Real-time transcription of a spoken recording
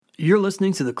You're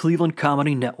listening to the Cleveland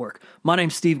Comedy Network. My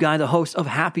name's Steve Guy, the host of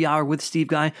Happy Hour with Steve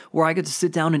Guy, where I get to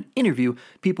sit down and interview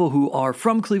people who are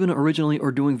from Cleveland originally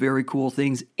or doing very cool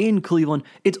things in Cleveland.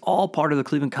 It's all part of the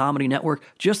Cleveland Comedy Network,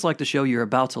 just like the show you're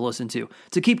about to listen to.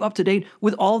 To keep up to date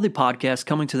with all the podcasts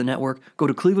coming to the network, go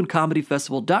to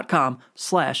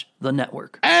clevelandcomedyfestival.com/the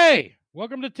network. Hey,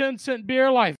 welcome to 10 Cent Beer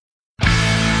Life.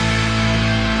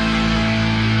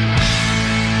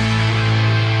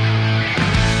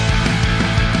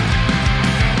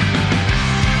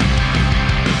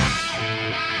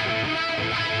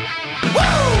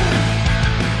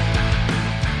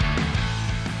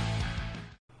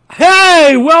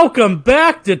 Hey, welcome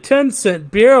back to 10 Cent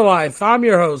Beer Life. I'm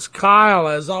your host, Kyle,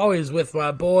 as always with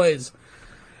my boys,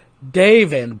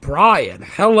 Dave and Brian.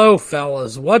 Hello,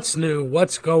 fellas. What's new?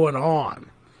 What's going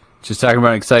on? Just talking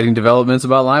about exciting developments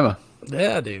about Lima.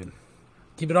 Yeah, dude.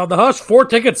 Keep it on the hush. 4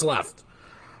 tickets left.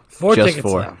 Four Just tickets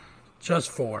 4. left.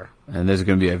 Just 4. And there's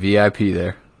going to be a VIP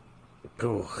there.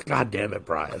 Oh, God damn it,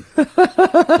 Brian. We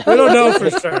don't know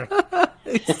for sure.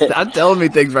 Stop telling me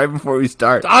things right before we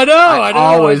start. I know. I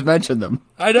always mention them.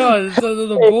 I know. It's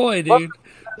the boy, dude.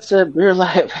 It's a beer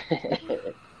life.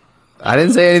 I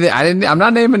didn't say anything. I'm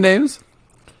not naming names.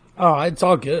 Oh, it's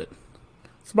all good.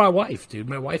 It's my wife, dude.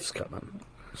 My wife's coming.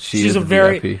 She's a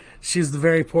VIP. She's the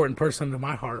very important person in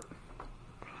my heart.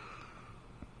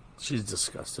 She's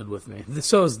disgusted with me.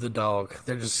 So is the dog.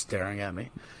 They're just staring at me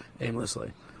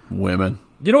aimlessly. Women.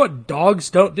 You know what dogs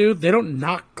don't do? They don't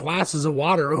knock glasses of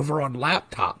water over on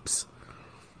laptops.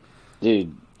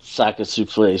 Dude, Saka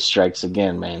Souffle strikes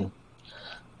again, man.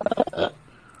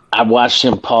 I watched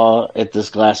him paw at this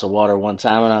glass of water one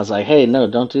time, and I was like, hey, no,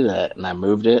 don't do that. And I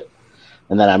moved it,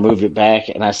 and then I moved it back,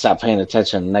 and I stopped paying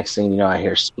attention. The next thing you know, I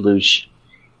hear sploosh.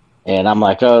 And I'm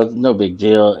like, oh, no big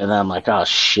deal. And then I'm like, oh,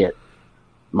 shit.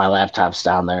 My laptop's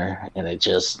down there, and it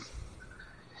just...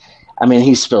 I mean,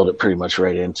 he spilled it pretty much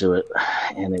right into it,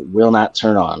 and it will not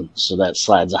turn on. So that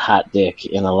slides a hot dick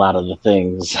in a lot of the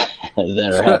things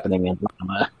that are happening in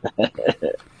Lima.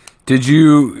 Do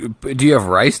you have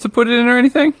rice to put it in or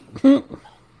anything?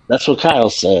 That's what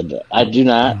Kyle said. I do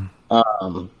not.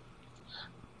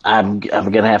 I'm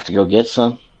gonna have to go get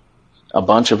some, a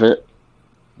bunch of it.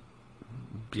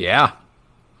 Yeah.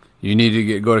 You need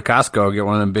to go to Costco, get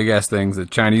one of them big ass things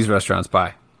that Chinese restaurants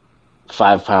buy.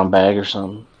 5-pound bag or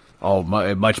something. Oh,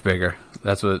 much bigger.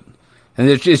 That's what, and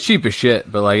it's cheap as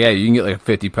shit. But like, yeah, you can get like a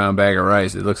 50-pound bag of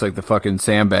rice. It looks like the fucking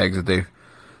sandbags that they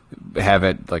have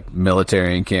at like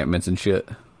military encampments and shit.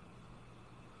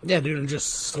 Yeah, dude, and just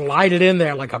slide it in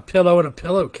there like a pillow in a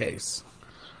pillowcase.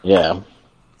 Yeah.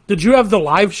 Did you have the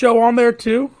live show on there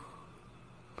too?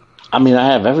 I mean,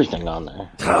 I have everything on there.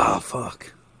 Oh,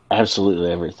 fuck.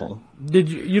 Absolutely everything. Did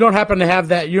you don't happen to have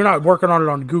that? You're not working on it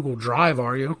on Google Drive,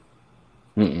 are you?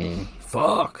 Mm-mm.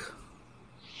 Fuck.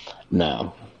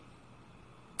 No.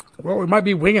 Well, we might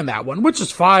be winging that one, which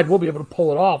is fine. We'll be able to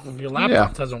pull it off if your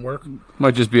laptop doesn't work.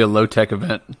 Might just be a low-tech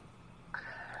event.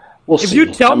 We'll If see.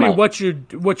 you tell me what you're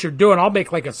doing, I'll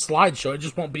make like a slideshow. It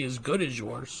just won't be as good as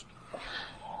yours.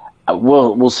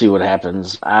 We'll see what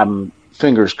happens. I'm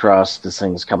fingers crossed this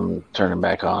thing's turning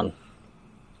back on.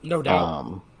 No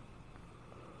doubt.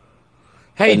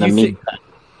 Hey, in the you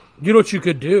know what you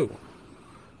could do?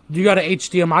 You got an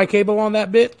HDMI cable on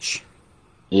that bitch?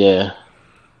 Yeah.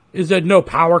 Is there no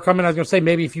power coming? I was gonna say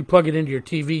maybe if you plug it into your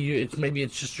TV, maybe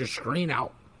it's just your screen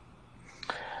out.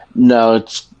 No,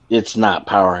 it's not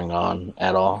powering on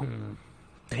at all.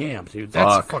 Damn, dude,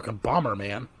 that's a fucking bummer,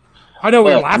 man. I know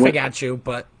we're laughing at you,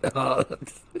 but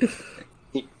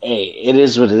hey, it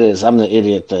is what it is. I'm the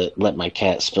idiot that let my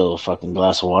cat spill a fucking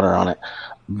glass of water on it.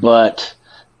 But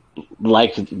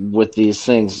like with these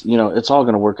things, you know, it's all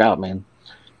gonna work out, man.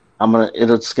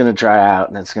 It's gonna dry out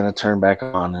and it's gonna turn back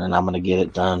on, and I'm gonna get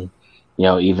it done. You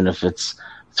know, even if it's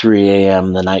 3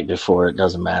 a.m. the night before, it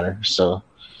doesn't matter. So,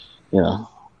 you know,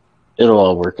 it'll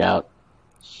all work out.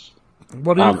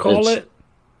 What do you call it?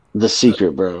 The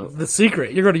secret, bro. The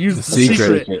secret. You're gonna use the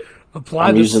secret. secret. Apply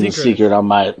I'm the using secret. the secret on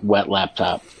my wet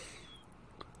laptop.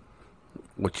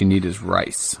 What you need is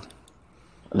rice.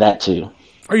 That too.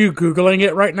 Are you Googling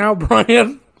it right now,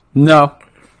 Brian? No.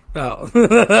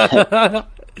 Oh.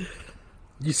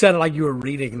 You said it like you were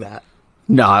reading that.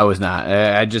 No, I was not.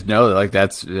 I just know that like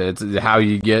it's how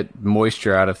you get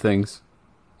moisture out of things.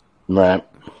 Right.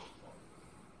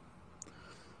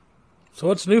 So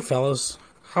what's new, fellas?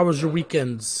 How was your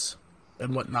weekends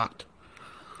and whatnot?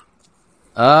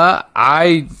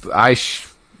 I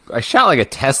shot like a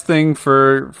test thing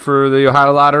for the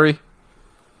Ohio Lottery.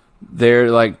 They're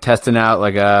like testing out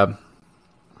like a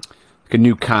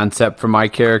new concept for my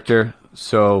character.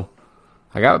 So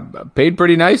I got paid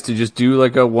pretty nice to just do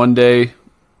like a one day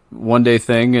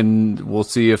thing, and we'll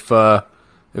see if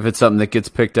it's something that gets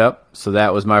picked up. So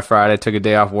that was my Friday. I took a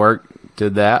day off work,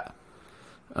 did that.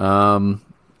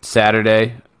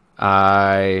 Saturday,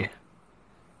 I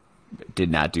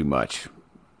did not do much.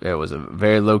 It was a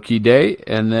very low-key day.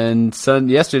 And then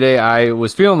yesterday, I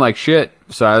was feeling like shit,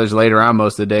 so I was laid around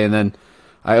most of the day. And then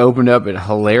I opened up at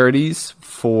Hilarities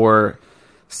for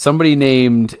somebody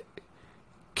named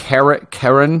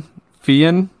Karen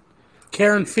Feehan.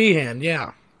 Karen Feehan,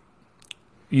 yeah.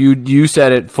 You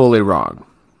said it fully wrong.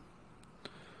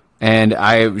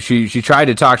 And she tried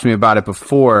to talk to me about it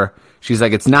before. She's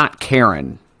like, it's not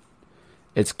Karen.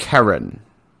 It's Karen.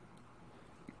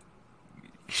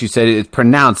 She said it's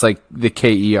pronounced like the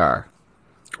K-E-R.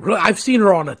 Really, I've seen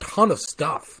her on a ton of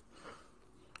stuff.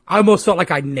 I almost felt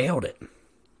like I nailed it.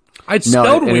 I'd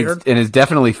spelled weird. And it's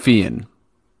definitely Feehan.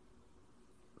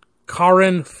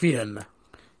 Karen Feehan.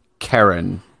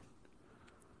 Karen.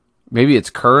 Maybe it's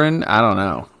Curran. I don't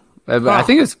know. I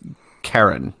think it's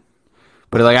Karen.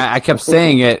 But like I kept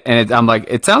saying it, and I'm like,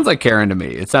 it sounds like Karen to me.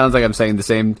 It sounds like I'm saying the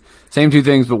same two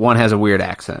things, but one has a weird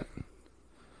accent.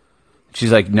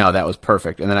 She's like, no, that was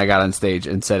perfect. And then I got on stage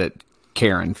and said it,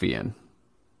 Karen Feehan.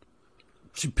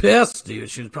 She pissed, dude.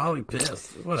 She was probably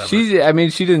pissed. Whatever.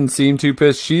 She didn't seem too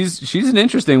pissed. She's an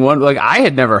interesting one. Like I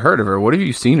had never heard of her. What have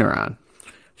you seen her on?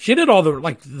 She did all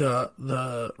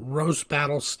the roast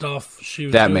battle stuff. She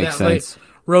was that doing makes sense.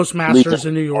 Roast Masters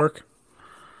in New York.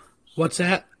 What's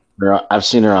that? I've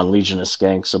seen her on Legion of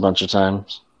Skanks a bunch of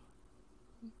times.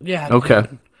 Yeah. Okay.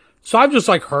 Dude. So I've just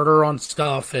like heard her on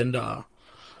stuff and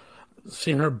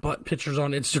seen her butt pictures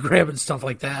on Instagram and stuff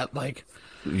like that. Like,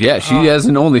 yeah, she has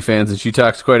an OnlyFans and she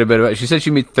talks quite a bit about it. She said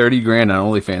she made $30,000 on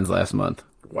OnlyFans last month.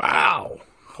 Wow.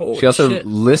 Holy she also shit.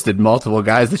 listed multiple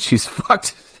guys that she's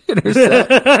fucked in her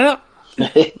set.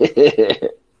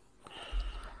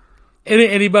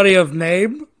 Anybody of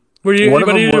name? One of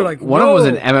them was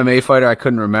an MMA fighter I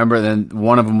couldn't remember. And then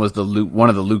one of them was one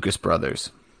of the Lucas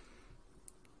brothers.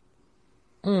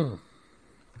 Yeah,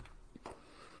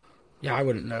 I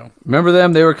wouldn't know. Remember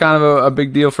them? They were kind of a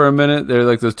big deal for a minute. They're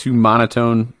like those two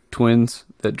monotone twins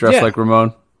that dress like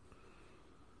Ramon.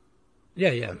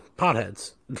 Yeah,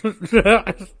 potheads.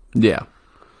 Yeah,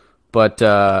 but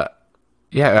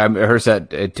her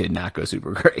set it did not go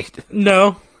super great.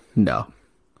 No.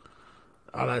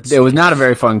 Oh, it was not a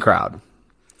very fun crowd.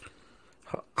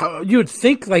 You would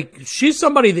think like she's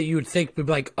somebody that you would think would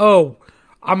be like, oh,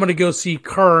 I'm gonna go see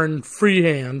Karen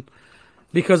Freehand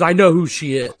because I know who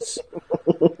she is.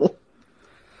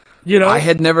 You know, I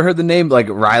had never heard the name. Like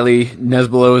Riley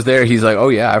Nesbolo was there. He's like, oh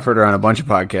yeah, I've heard her on a bunch of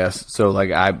podcasts. So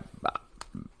like I don't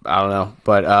know,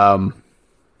 but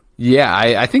yeah,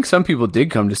 I think some people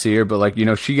did come to see her, but like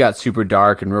she got super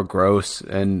dark and real gross,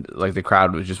 and like the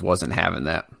crowd just wasn't having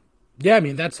that. Yeah, I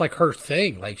mean that's like her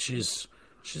thing. Like she's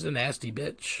a nasty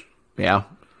bitch. Yeah.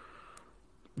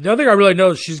 The other thing I really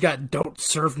know is she's got "Don't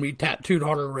Serve Me" tattooed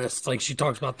on her wrist. Like she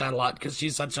talks about that a lot because she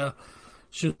was a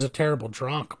terrible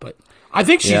drunk. But I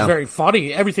think she's very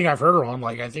funny. Everything I've heard her on,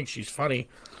 like I think she's funny.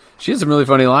 She has some really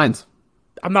funny lines.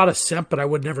 I'm not a simp, but I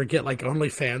would never get like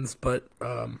OnlyFans. But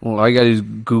well, all you got to do is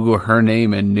Google her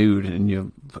name and nude,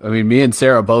 and me and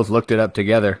Sarah both looked it up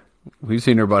together. We've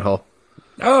seen her butthole.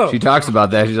 Oh, she talks about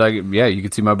that. She's like, yeah, you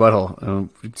can see my butthole. And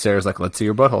Sarah's like, let's see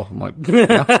your butthole. I'm like,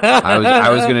 yeah.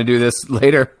 I was going to do this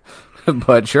later,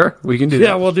 but sure, we can do that.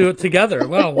 Yeah, we'll do it together.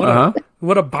 Wow,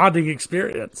 what a bonding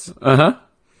experience.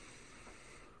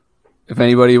 If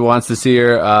anybody wants to see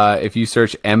her, if you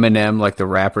search Eminem, like the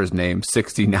rapper's name,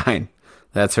 69,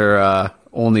 that's her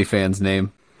OnlyFans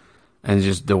name, and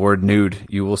just the word nude,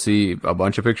 you will see a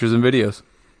bunch of pictures and videos.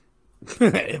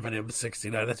 Eminem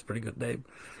 69, that's a pretty good name.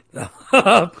 It's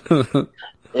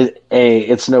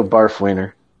no barf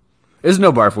wiener. It's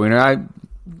no barf wiener.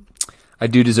 I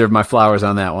do deserve my flowers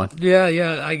on that one.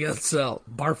 Yeah, I guess so.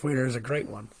 Barf wiener is a great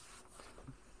one.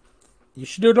 You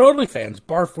should do an OnlyFans.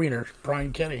 Barf wiener,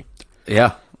 Brian Kenny.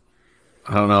 Yeah.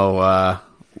 I don't know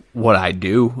what I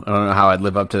do. I don't know how I'd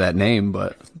live up to that name,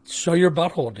 but show your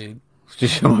butthole, dude.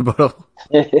 Just show my butthole.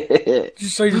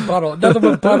 Just show your butthole. Nothing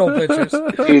but butthole pictures.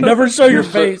 Dude, never show your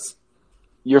face.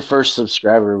 Your first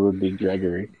subscriber would be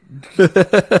Gregory. I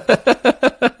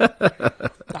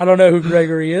don't know who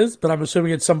Gregory is, but I'm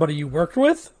assuming it's somebody you worked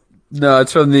with? No,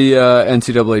 it's from the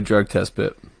NCAA drug test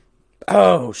bit.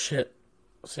 Oh, shit.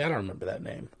 See, I don't remember that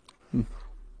name.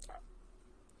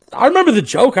 I remember the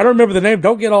joke. I don't remember the name.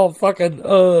 Don't get all fucking...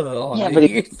 yeah, but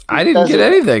I didn't get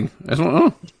anything. I don't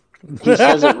know. He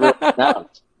says it real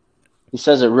pronounced. He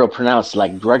says it real pronounced,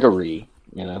 like Gregory,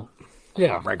 Yeah.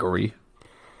 Gregory.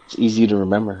 It's easy to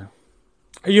remember.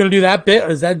 Are you gonna do that bit?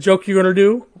 Is that joke you're gonna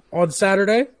do on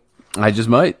Saturday? I just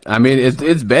might. I mean,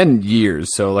 it's been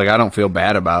years, so like I don't feel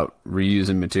bad about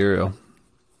reusing material.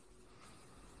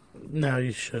 No,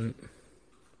 you shouldn't.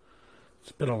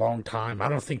 It's been a long time. I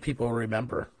don't think people will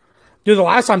remember. Dude, the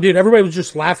last time, everybody was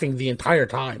just laughing the entire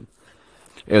time.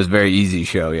 It was a very easy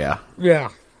show, yeah. Yeah.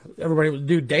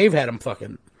 Dave had him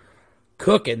fucking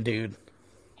cooking, dude.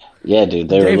 Yeah, dude,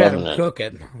 they were loving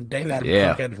it. Dave had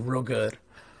him cooking real good.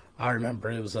 I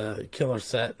remember it was a killer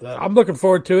set. I'm looking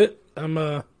forward to it.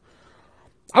 I'm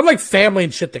like family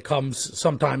and shit that comes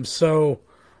sometimes, so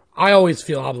I always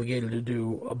feel obligated to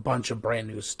do a bunch of brand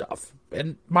new stuff.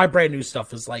 And my brand new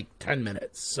stuff is like 10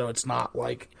 minutes, so it's not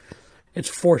like it's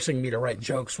forcing me to write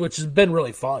jokes, which has been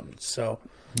really fun. So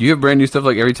you have brand new stuff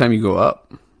like every time you go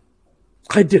up.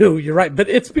 I do, you're right. But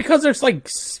it's because there's like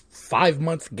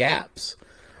 5-month gaps.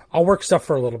 I'll work stuff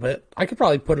for a little bit. I could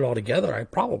probably put it all together. I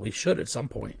probably should at some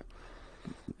point.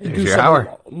 And do some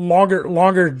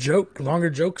longer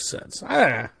joke sets.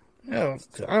 I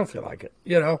don't feel like it,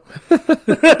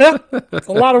 It's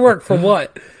a lot of work for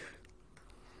what?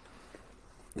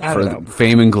 I don't know.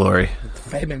 Fame and glory.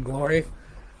 Fame and glory.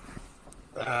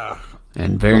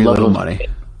 And very little money.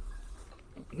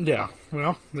 Yeah,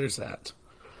 well, there's that.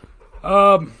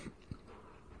 Did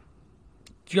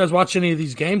you guys watch any of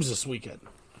these games this weekend?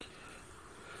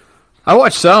 I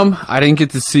watched some. I didn't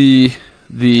get to see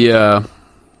the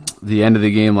end of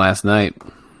the game last night.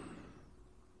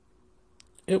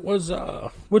 It was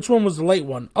which one was the late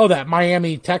one? Oh, that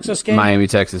Miami-Texas game?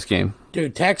 Miami-Texas game.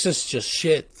 Dude, Texas just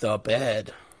shit the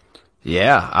bed.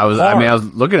 Yeah, I was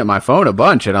looking at my phone a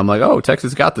bunch, and I'm like, oh,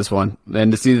 Texas got this one.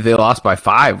 And to see that they lost by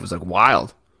 5 was like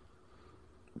wild.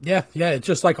 Yeah, it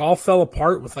just like all fell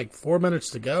apart with like 4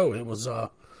 minutes to go. It was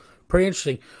pretty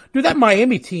interesting. Dude, that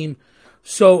Miami team,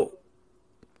 so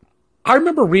I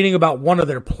remember reading about one of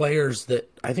their players that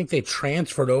I think they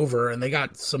transferred over and they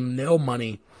got some nil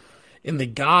money. And the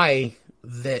guy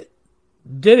that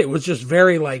did it was just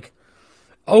very like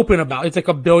open about it's like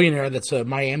a billionaire that's a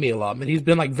Miami alum, and he's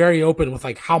been like very open with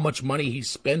like how much money he's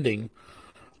spending.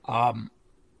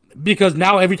 Because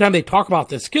now every time they talk about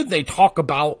this kid, they talk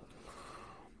about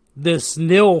this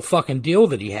nil fucking deal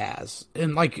that he has.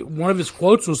 And like one of his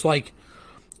quotes was like,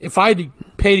 if I had to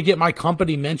pay to get my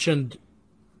company mentioned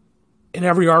in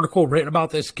every article written about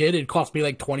this kid, it'd cost me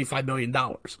like $25 million.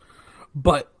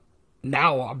 But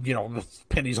now, the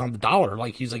pennies on the dollar.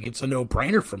 Like, he's like, it's a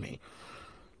no-brainer for me.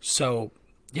 So,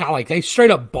 yeah, like, they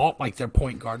straight up bought, like, their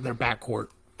point guard, their backcourt.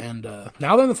 And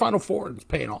now they're in the Final Four, and it's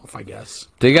paying off, I guess.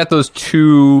 They got those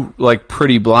 2, like,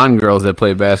 pretty blonde girls that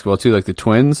play basketball, too, like the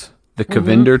twins. The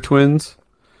Cavinder twins.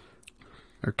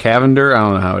 Or Cavender, I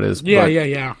don't know how it is. Yeah.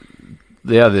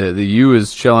 Yeah, the U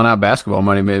is shelling out basketball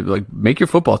money. Make your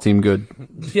football team good.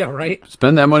 Yeah, right?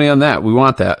 Spend that money on that. We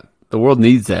want that. The world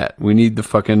needs that. We need the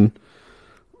fucking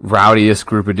rowdiest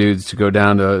group of dudes to go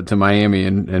down to Miami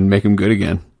and make them good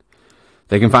again.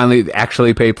 They can finally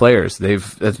actually pay players.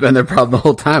 That's been their problem the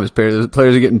whole time. Is players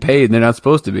are getting paid and they're not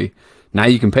supposed to be. Now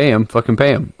you can pay them. Fucking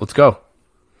pay them. Let's go.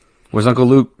 Where's Uncle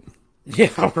Luke?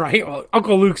 Yeah, right. Well,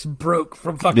 Uncle Luke's broke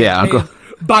from fucking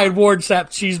buying Ward Sapp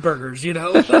cheeseburgers.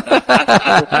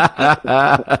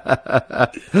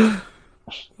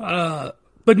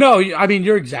 But no, I mean,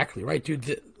 you're exactly right,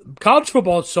 dude. College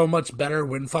football is so much better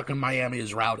when fucking Miami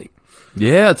is rowdy.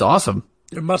 Yeah, it's awesome.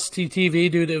 They're must-see TV,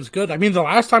 dude. It was good. I mean, the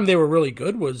last time they were really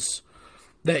good was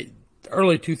that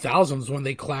early 2000s when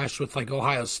they clashed with, like,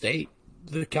 Ohio State,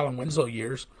 the Kellen Winslow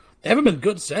years. They haven't been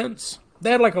good since. They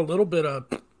had, like, a little bit of,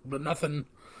 but nothing.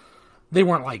 They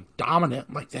weren't, like,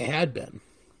 dominant like they had been.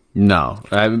 No.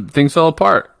 Things fell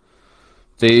apart.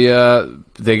 They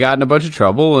got in a bunch of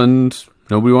trouble, and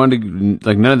nobody wanted to,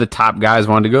 like, none of the top guys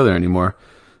wanted to go there anymore.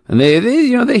 And they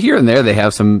here and there they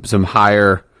have some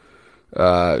higher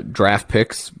draft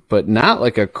picks, but not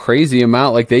like a crazy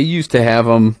amount. Like they used to have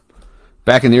them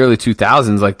back in the early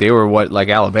 2000s. Like they were what like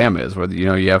Alabama is, where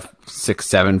you have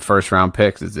 6-7 first round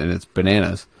picks, and it's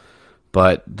bananas.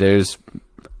 But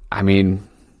I know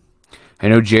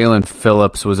Jalen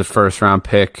Phillips was a first round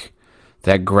pick.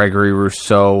 That Gregory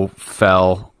Rousseau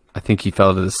fell. I think he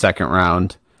fell to the second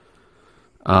round.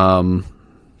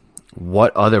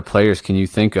 What other players can you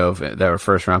think of that were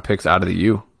first-round picks out of the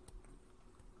U?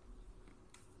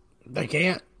 They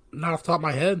can't. Not off the top of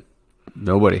my head.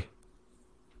 Nobody.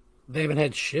 They haven't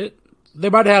had shit. They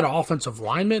might have had offensive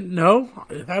linemen. No?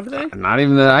 Have they? Not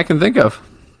even that I can think of.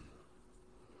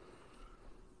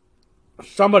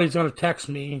 Somebody's going to text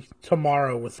me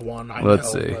tomorrow with one.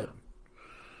 Let's see.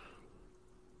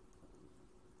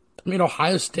 But,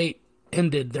 Ohio State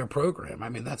ended their program. I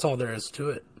mean, that's all there is to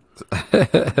it.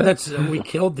 We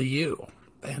killed the U.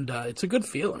 and it's a good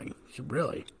feeling,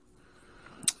 really.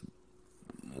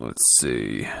 Let's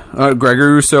see.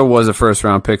 Gregory Rousseau was a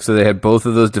first-round pick, so they had both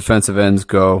of those defensive ends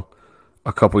go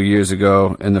a couple years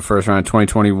ago in the first round,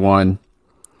 2021.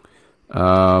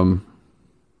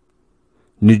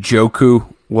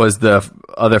 Njoku was the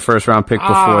other first-round pick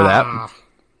before that.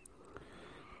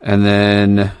 And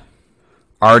then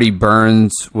Artie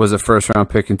Burns was a first-round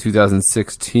pick in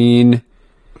 2016.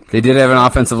 They did have an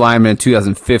offensive lineman in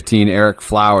 2015, Eric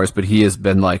Flowers, but he has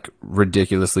been, like,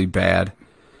 ridiculously bad.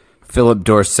 Philip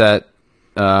Dorsett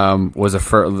was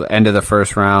end of the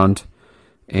first round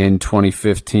in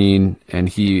 2015, and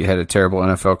he had a terrible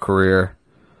NFL career.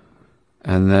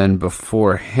 And then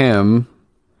before him,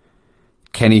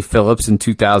 Kenny Phillips in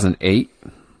 2008.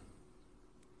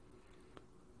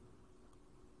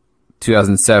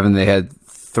 2007, they had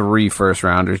 3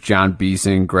 first-rounders, John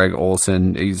Beeson, Greg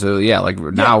Olson.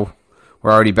 Now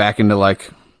we're already back into, like,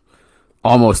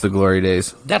 almost the glory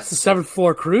days. That's the 7th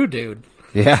floor crew, dude.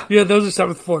 Yeah. Yeah, those are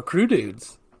 7th floor crew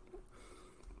dudes.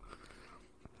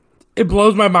 It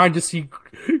blows my mind to see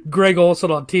Greg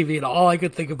Olson on TV, and all I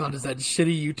could think about is that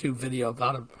shitty YouTube video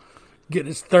about him getting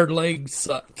his third leg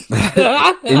sucked.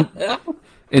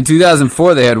 In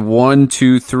 2004, they had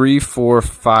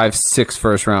 6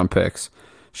 first-round picks.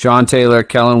 Sean Taylor,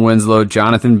 Kellen Winslow,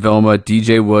 Jonathan Vilma,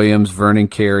 DJ Williams, Vernon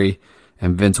Carey,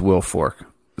 and Vince Wilfork.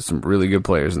 Some really good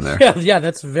players in there. Yeah,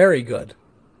 that's very good.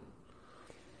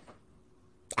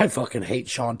 I fucking hate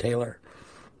Sean Taylor.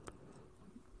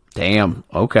 Damn.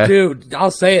 Okay. Dude,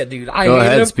 I'll say it, dude. Go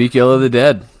ahead. Speak ill of the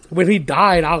dead. When he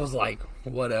died, I was like,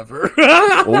 whatever.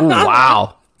 Oh,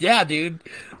 wow. Yeah, dude.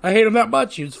 I hate him that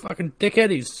much. He was a fucking dickhead.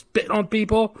 He was spitting on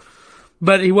people.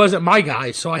 But he wasn't my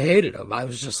guy, so I hated him. I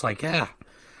was just like, yeah.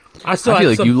 I feel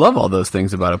like you love all those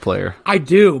things about a player. I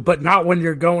do, but not when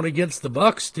you're going against the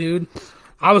Bucks, dude.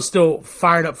 I was still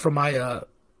fired up from my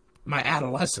my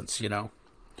adolescence, you know.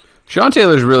 Sean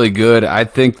Taylor's really good. I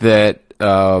think that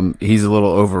he's a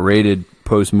little overrated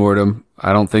post-mortem.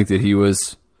 I don't think that he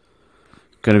was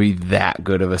going to be that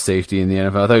good of a safety in the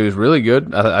NFL. I thought he was really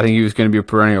good. I think he was going to be a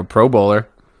perennial Pro Bowler,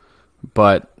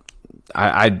 but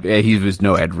he was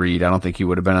no Ed Reed. I don't think he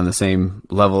would have been on the same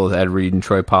level as Ed Reed and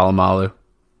Troy Polamalu.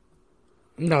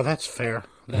 No, that's fair.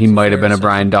 He might have been a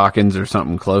Brian Dawkins or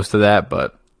something close to that,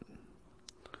 but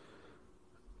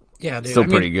yeah, dude, still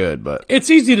pretty good. But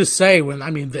it's easy to say when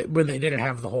when they didn't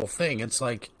have the whole thing. It's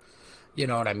like, you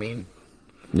know what I mean?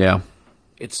 Yeah,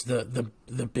 it's the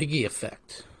Biggie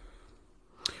effect.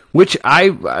 Which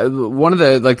one of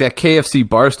the that KFC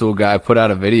Barstool guy put out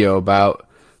a video about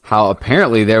how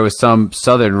apparently there was some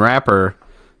Southern rapper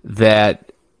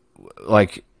that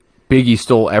like Biggie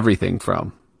stole everything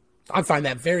from. I find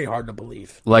that very hard to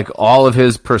believe. Like all of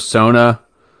his persona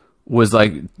was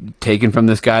like taken from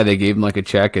this guy. They gave him like a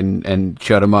check and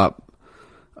shut him up.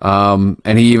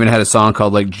 And he even had a song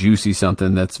called like Juicy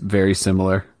something that's very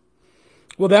similar.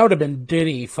 Well, that would have been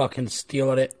Diddy fucking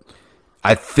stealing it.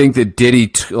 I think that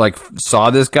Diddy saw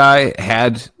this guy,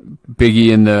 had Biggie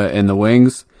in the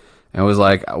wings, and was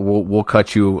like, "We'll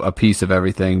cut you a piece of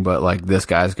everything, but like this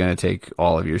guy's gonna take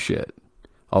all of your shit.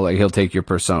 He'll take your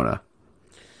persona."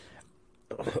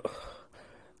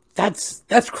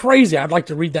 That's crazy. I'd like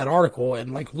to read that article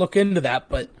and like look into that,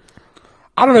 but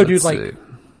I don't know, dude. Like,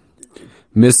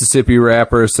 Mississippi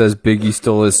rapper says Biggie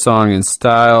stole his song in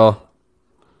style.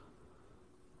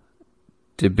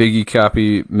 Did Biggie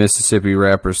copy Mississippi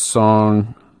rapper's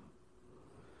song?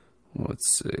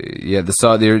 Let's see. Yeah,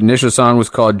 the initial song was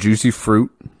called Juicy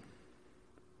Fruit.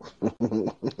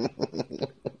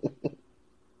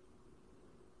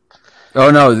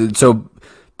 Oh no! So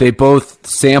they both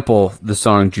sample the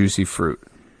song Juicy Fruit.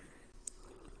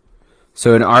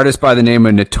 So an artist by the name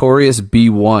of Notorious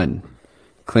B1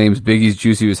 claims Biggie's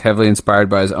Juicy was heavily inspired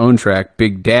by his own track,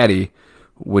 Big Daddy,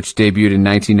 which debuted in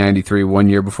 1993, 1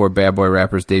 year before Bad Boy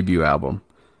Rapper's debut album.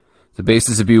 The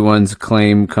basis of B1's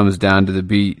claim comes down to the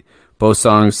beat. Both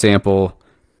songs sample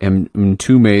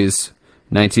Mtume's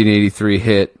 1983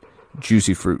 hit,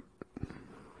 Juicy Fruit.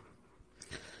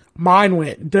 Mine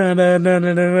went da da da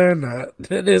da da da.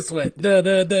 This went da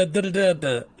da da da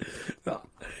da da.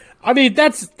 I mean,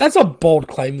 that's a bold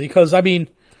claim because I mean,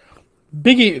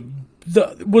 Biggie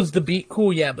was the beat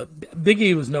cool, yeah, but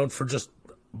Biggie was known for just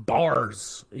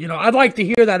bars. You know, I'd like to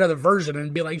hear that other version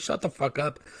and be like, shut the fuck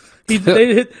up. His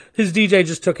DJ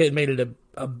just took it and made it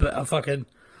a fucking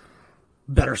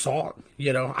better song.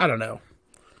 You know, I don't know.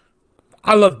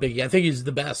 I love Biggie. I think he's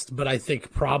the best, but I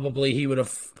think probably he would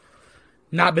have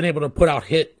not been able to put out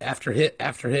hit after hit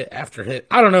after hit after hit.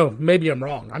 I don't know. Maybe I'm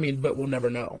wrong. I mean, but we'll never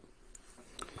know.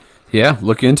 Yeah,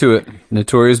 look into it.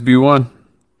 Notorious B1.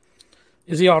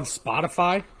 Is he on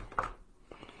Spotify?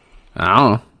 I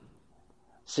don't know.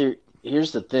 See,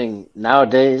 here's the thing.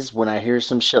 Nowadays, when I hear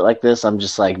some shit like this, I'm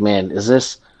just like, man, is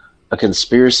this a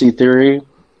conspiracy theory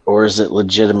or is it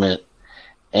legitimate?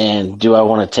 And do I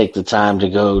want to take the time to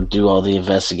go do all the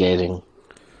investigating?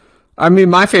 I mean,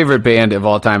 my favorite band of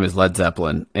all time is Led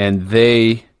Zeppelin, and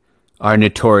they are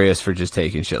notorious for just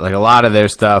taking shit. Like, a lot of their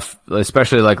stuff,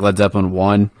 especially like Led Zeppelin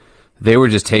 1, they were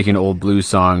just taking old blues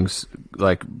songs,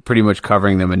 like pretty much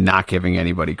covering them and not giving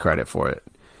anybody credit for it.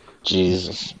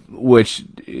 Jesus. Which,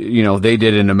 you know, they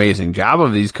did an amazing job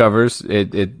of these covers.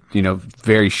 It you know,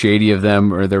 very shady of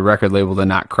them or their record label to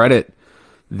not credit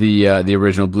the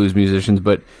original blues musicians.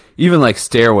 But even like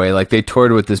Stairway, like they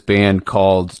toured with this band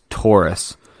called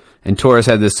Taurus, and Taurus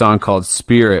had this song called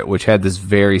Spirit, which had this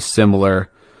very similar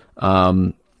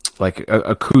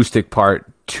acoustic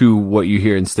part to what you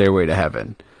hear in Stairway to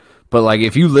Heaven. But like,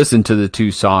 if you listen to the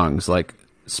two songs, like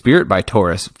Spirit by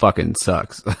Taurus fucking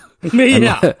sucks.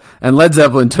 Yeah. And Led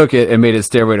Zeppelin took it and made it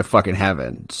Stairway to fucking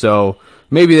Heaven. So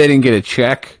maybe they didn't get a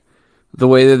check the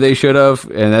way that they should have,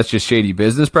 and that's just shady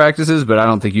business practices, but I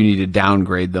don't think you need to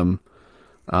downgrade them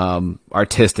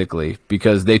artistically,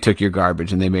 because they took your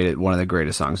garbage and they made it one of the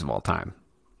greatest songs of all time.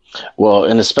 Well,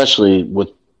 and especially with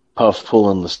Puff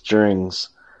pulling the strings,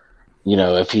 you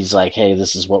know, if he's like, hey,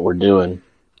 this is what we're doing,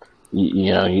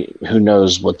 you know, who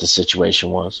knows what the situation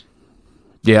was.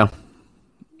 Yeah.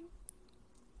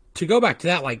 To go back to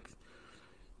that, like,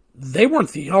 they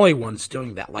weren't the only ones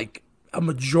doing that. Like, a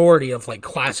majority of, like,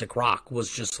 classic rock was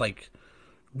just, like,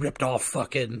 ripped off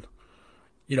fucking,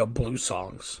 you know, blues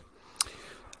songs.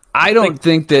 I don't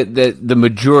think that the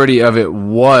majority of it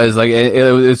was, like,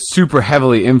 it was super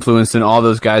heavily influenced, and all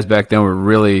those guys back then were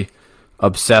really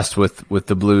obsessed with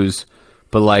the blues.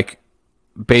 But, like,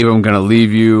 Babe, I'm Gonna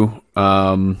Leave You,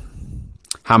 How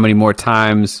Many More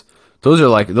Times, those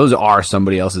are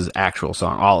somebody else's actual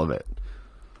song, all of it.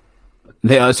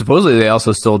 They supposedly they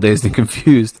also stole Dazed and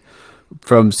Confused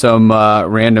from some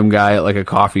random guy at like a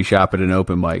coffee shop at an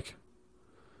open mic.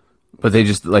 But they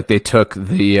just like they took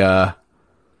the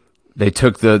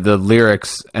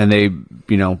lyrics and they,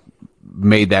 you know,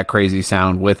 made that crazy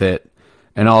sound with it.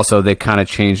 And also they kind of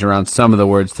changed around some of the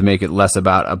words to make it less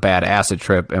about a bad acid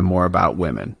trip and more about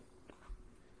women.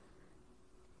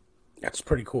 That's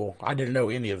pretty cool. I didn't know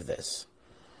any of this.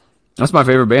 That's my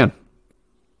favorite band.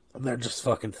 They're just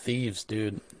fucking thieves,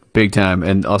 dude. Big time.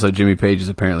 And also Jimmy Page is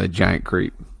apparently a giant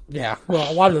creep. Yeah.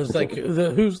 Well, a lot of those, like,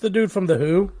 who's the dude from The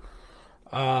Who?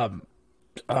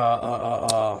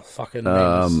 Fucking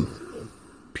names.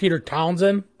 Peter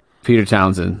Townsend. Peter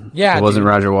Townsend. Yeah, it wasn't dude.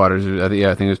 Roger Waters. I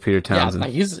think it was Peter Townsend. Yeah,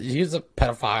 like he's a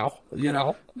pedophile, you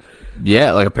know.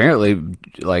 Yeah, like apparently,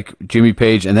 like Jimmy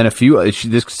Page, and then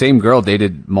this same girl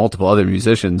dated multiple other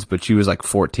musicians, but she was like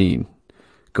 14,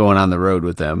 going on the road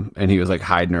with them, and he was like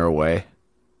hiding her away.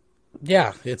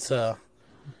 Yeah, it's the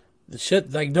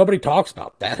shit. Like nobody talks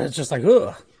about that. It's just like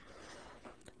ugh.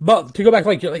 But to go back,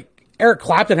 like Eric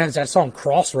Clapton has that song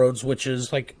Crossroads, which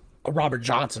is like a Robert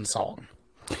Johnson song.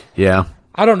 Yeah.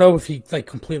 I don't know if he like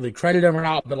completely credited him or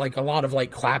not, but like a lot of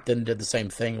like Clapton did the same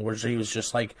thing where he was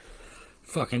just like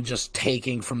fucking just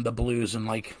taking from the blues and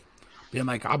like being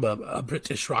like, I'm a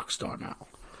British rock star now.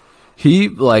 He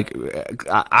like,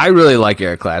 I really like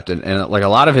Eric Clapton, and like a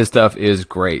lot of his stuff is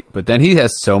great, but then he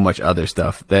has so much other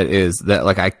stuff that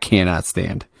like I cannot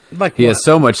stand. Like he what? has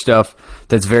so much stuff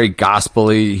that's very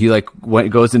gospel-y. He like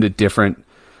goes into different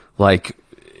like,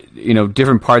 you know,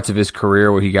 different parts of his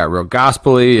career where he got real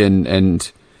gospel-y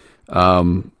and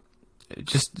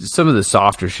just some of the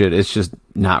softer shit. It's just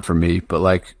not for me. But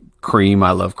like Cream,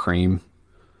 I love Cream.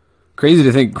 Crazy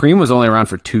to think Cream was only around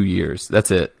for 2 years.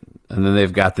 That's it. And then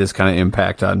they've got this kind of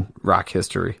impact on rock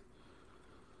history.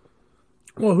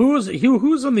 Well, who was in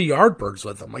the Yardbirds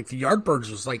with him? Like the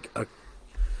Yardbirds was like a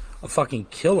fucking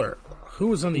killer. Who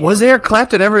was in the? Was Eric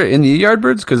Clapton ever in the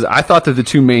Yardbirds? Because I thought that the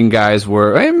two main guys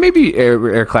were, and maybe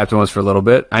Eric Clapton was for a little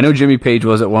bit. I know Jimmy Page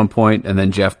was at one point, and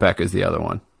then Jeff Beck is the other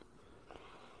one.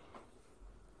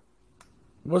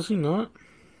 Was he not?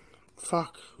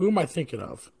 Fuck. Who am I thinking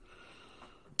of?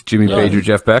 Jimmy Page or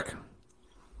Jeff Beck?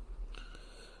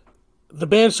 The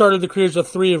band started the careers of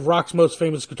three of rock's most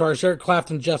famous guitarists: Eric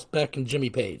Clapton, Jeff Beck, and Jimmy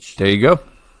Page. There you go.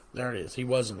 There it is. He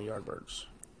was in the Yardbirds.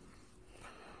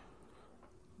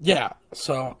 Yeah,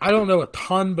 so I don't know a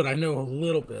ton, but I know a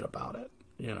little bit about it,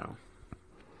 you know.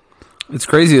 It's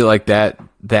crazy, like that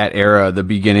era, the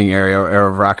beginning era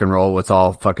of rock and roll, with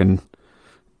all fucking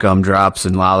gumdrops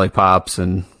and lollipops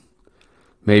and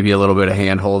maybe a little bit of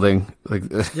hand holding. Like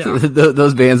Yeah.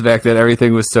 those bands back then,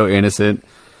 everything was so innocent.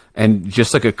 And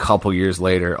just like a couple years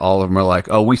later, all of them are like,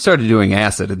 "Oh, we started doing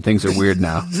acid, and things are weird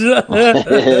now."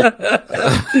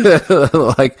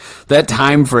 Like that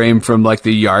time frame from like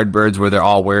the Yardbirds, where they're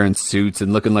all wearing suits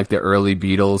and looking like the early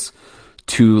Beatles,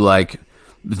 to like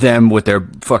them with their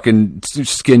fucking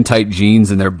skin tight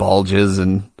jeans and their bulges,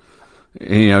 and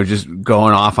just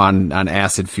going off on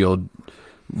acid fueled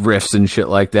riffs and shit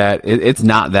like that. It's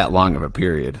not that long of a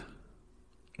period.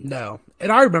 No.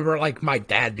 And I remember, like, my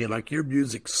dad being like, your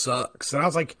music sucks. And I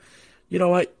was like, you know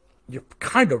what? You're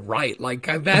kind of right. Like,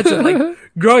 I imagine, like,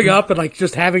 growing up and, like,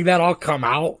 just having that all come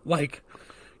out. Like,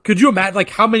 could you imagine,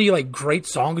 like, how many, like, great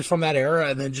songs from that era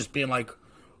and then just being like,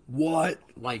 what?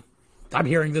 Like, I'm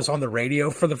hearing this on the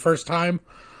radio for the first time.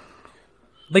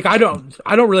 Like, I don't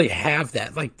really have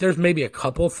that. Like, there's maybe a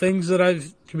couple things that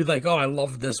I've to be like, oh, I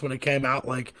loved this when it came out,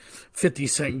 like 50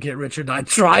 Cent and Get Rich or Die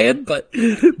Trying, but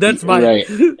that's my, right.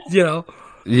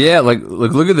 Yeah, like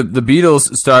look at the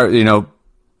Beatles start,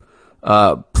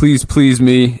 Please Please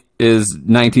Me is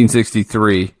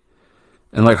 1963,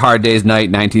 and like Hard Day's Night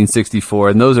 1964,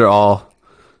 and those are all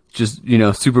just,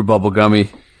 super bubblegummy.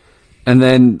 And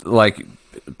then like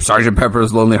Sgt.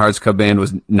 Pepper's Lonely Hearts Club Band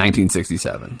was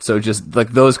 1967. So just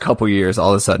like those couple years, all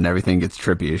of a sudden everything gets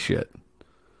trippy as shit.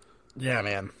 Yeah,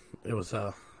 man. It was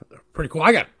pretty cool.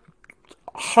 I got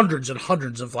hundreds and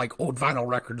hundreds of like old vinyl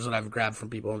records that I've grabbed from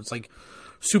people. It's like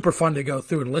super fun to go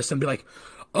through and listen and be like,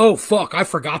 oh fuck, I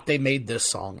forgot they made this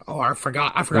song. Oh, I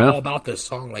forgot all about this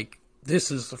song. Like,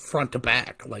 this is front to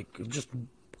back. Like, just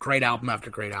great album after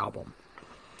great album.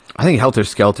 I think Helter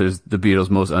Skelter is the Beatles'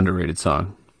 most underrated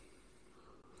song.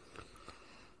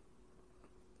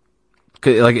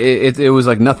 Like it was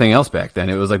like nothing else back then.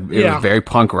 It was like it was very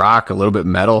punk rock, a little bit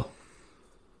metal.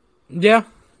 Yeah.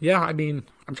 I mean,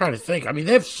 I'm trying to think. I mean,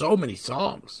 they have so many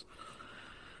songs.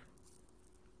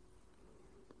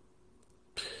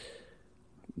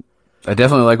 I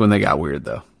definitely like when they got weird,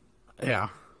 though. Yeah.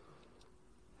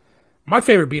 My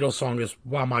favorite Beatles song is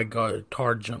 "While My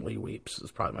Guitar Gently Weeps."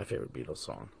 It's probably my favorite Beatles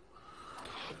song.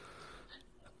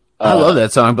 I love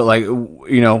that song, but like,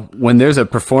 when there's a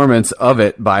performance of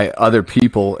it by other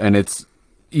people and it's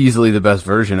easily the best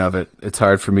version of it, it's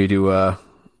hard for me to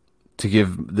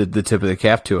give the tip of the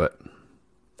cap to it.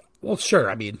 Well, sure.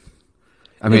 I mean,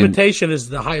 imitation is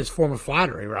the highest form of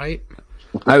flattery, right?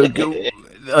 I would go,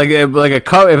 like a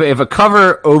cover. If a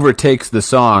cover overtakes the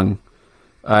song,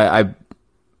 I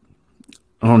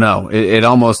don't know. It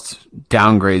almost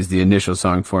downgrades the initial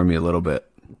song for me a little bit.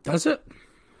 Does it?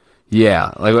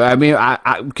 Yeah, like I mean,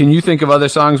 I can you think of other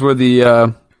songs where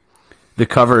the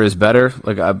cover is better?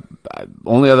 Like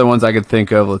only other ones I could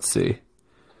think of. Let's see,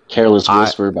 "Careless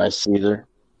Whisper" by Seether.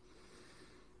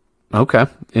 Okay,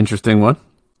 interesting one.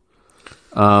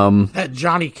 That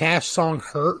Johnny Cash song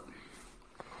 "Hurt."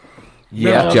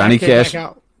 Yeah, Johnny Cash.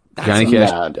 Johnny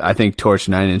Cash. Not, I think torched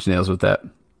Nine Inch Nails with that.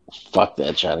 Fuck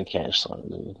that Johnny Cash song,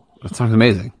 dude. That song's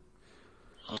amazing.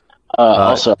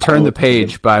 Also, "Turn the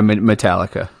Page" by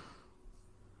Metallica.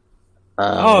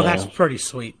 That's pretty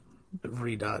sweet.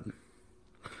 Redone.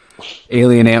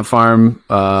 Alien Ant Farm,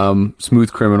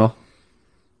 "Smooth Criminal."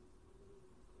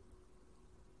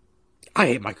 I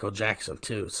hate Michael Jackson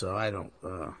too, so I don't.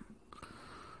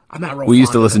 I'm not. We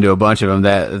used to listen to a bunch of them.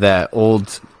 That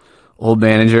old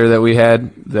manager that we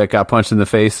had that got punched in the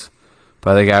face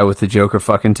by the guy with the Joker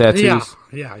fucking tattoos.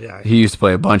 Yeah. He used to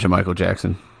play a bunch of Michael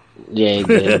Jackson. Yeah, he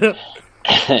did.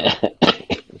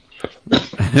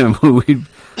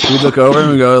 We'd look over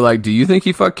him and go like, "Do you think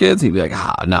he fucked kids?" He'd be like,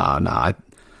 no.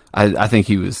 I think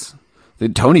he was.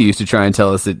 Tony used to try and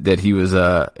tell us that he was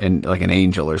like an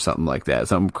angel or something like that,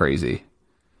 something crazy.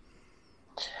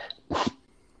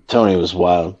 Tony was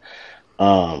wild.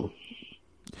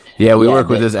 Yeah, we work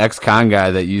with this ex-con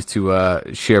guy that used to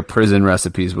share prison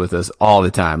recipes with us all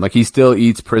the time. Like, he still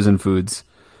eats prison foods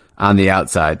on the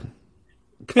outside.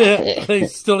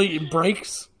 He's still eating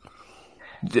breaks.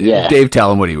 Yeah. Dave,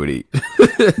 tell him what he would eat.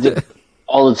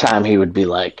 All the time he would be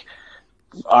like,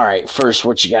 all right, first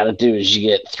what you got to do is you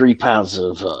get 3 pounds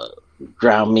of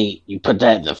ground meat. You put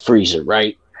that in the freezer,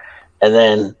 right? And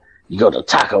then you go to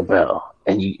Taco Bell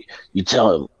and you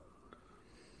tell him.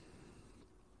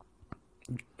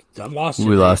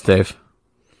 We lost Dave.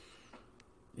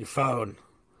 Your phone.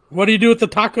 What do you do with the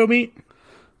taco meat?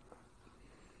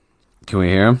 Can we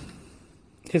hear him?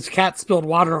 His cat spilled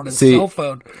water on his cell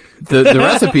phone. The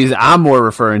recipes I'm more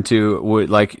referring to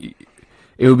would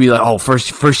it would be like, oh,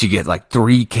 first you get like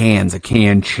 3 cans of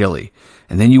canned chili,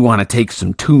 and then you want to take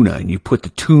some tuna and you put the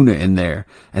tuna in there,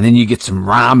 and then you get some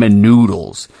ramen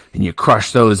noodles and you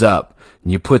crush those up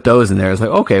and you put those in there. It's like,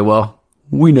 okay, well,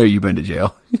 We know you've been to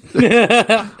jail.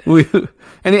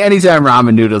 Anytime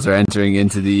ramen noodles are entering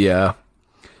into the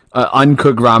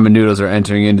uncooked ramen noodles are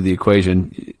entering into the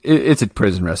equation, it's a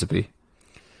prison recipe.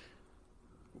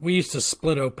 We used to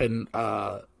split open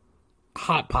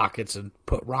Hot Pockets and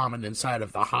put ramen inside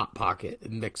of the Hot Pocket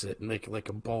and mix it and make like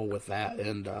a bowl with that.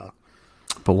 And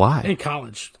but why? in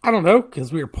college, I don't know,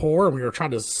 because we were poor and we were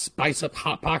trying to spice up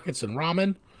Hot Pockets and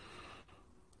ramen.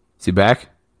 Is he back?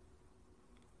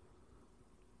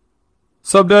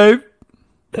 Sup, Dave?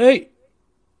 Hey,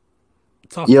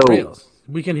 it's off Yo. the rails.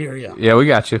 We can hear you. Yeah, we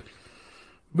got you.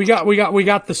 We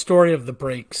got the story of the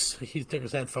breaks. He took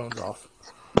his headphones off.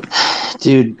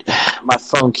 Dude, my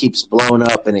phone keeps blowing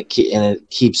up and it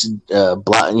keeps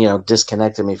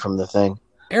disconnecting me from the thing.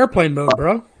 Airplane mode,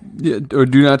 bro. Yeah, or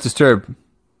do not disturb.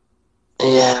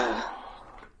 Yeah.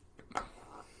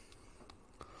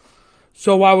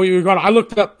 So while we were gone, I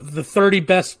looked up the 30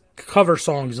 best cover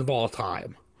songs of all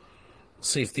time.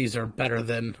 See if these are better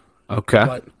than. Okay.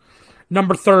 But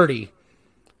number 30,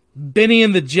 Benny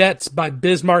and the Jets by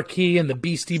Biz Markie and the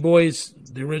Beastie Boys,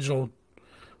 the original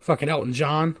fucking Elton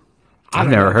John. I've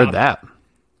never heard that.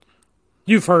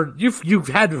 You've had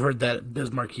to have heard that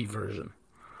Biz Markie version.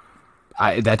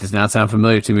 That does not sound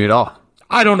familiar to me at all.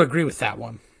 I don't agree with that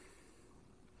one.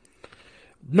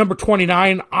 Number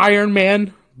 29, Iron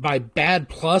Man by Bad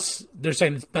Plus. They're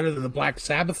saying it's better than the Black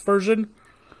Sabbath version.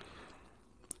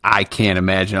 I can't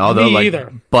imagine. Although, Me like,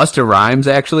 either. Busta Rhymes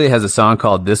actually has a song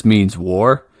called "This Means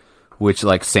War," which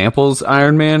like samples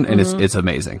Iron Man, and it's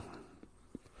amazing.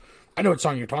 I know what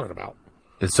song you're talking about,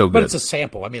 It's so but good. it's a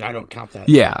sample. I mean, I don't count that.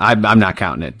 Yeah, I'm not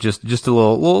counting it. Just a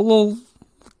little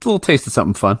taste of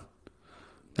something fun.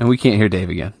 And we can't hear Dave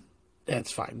again.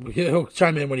 That's fine. He'll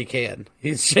chime in when he can.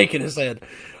 He's shaking his head.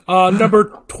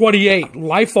 Number 28,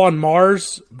 Life on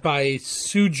Mars by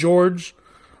Sue George,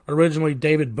 originally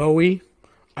David Bowie.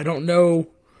 I don't know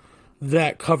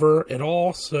that cover at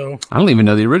all, so. I don't even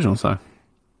know the original song.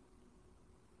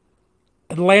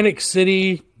 Atlantic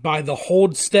City by the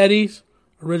Hold Steadies,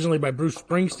 originally by Bruce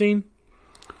Springsteen.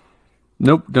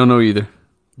 Nope, don't know either.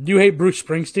 Do you hate Bruce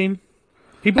Springsteen?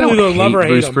 People I don't either love or hate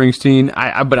Bruce him.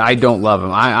 Springsteen, but I don't love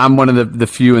him. I'm one of the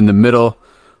few in the middle.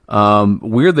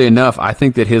 Weirdly enough, I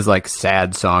think that his like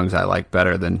sad songs I like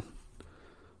better than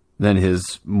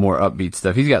his more upbeat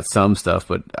stuff. He's got some stuff,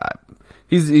 but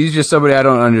he's just somebody I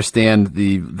don't understand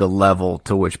the level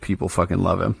to which people fucking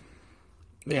love him.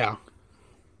 Yeah.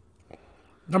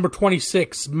 Number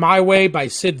 26, My Way by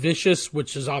Sid Vicious,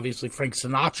 which is obviously Frank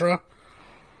Sinatra.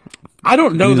 I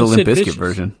don't know the the Limp Sid Bizkit Vicious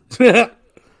version.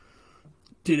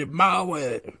 Did it my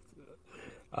way.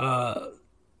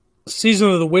 Season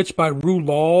of the Witch by Rue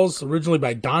Laws, originally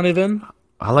by Donovan.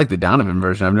 I like the Donovan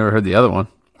version. I've never heard the other one.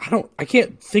 I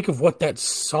can't think of what that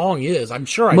song is. I'm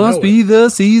sure I Must know be it. the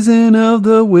season of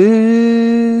the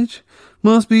witch.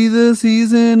 Must be the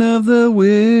season of the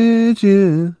witch.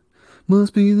 Yeah.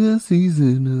 Must be the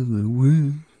season of the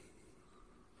witch.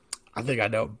 I think I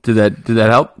know. Did that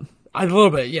help? A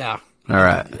little bit, yeah. All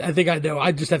right. I think I know.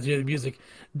 I just have to do the music.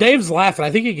 Dave's laughing.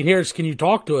 I think he can hear us. Can you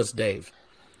talk to us, Dave?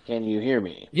 Can you hear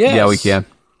me? Yes. Yeah, we can.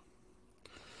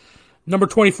 Number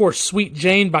 24, Sweet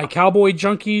Jane by Cowboy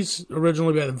Junkies,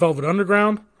 originally by the Velvet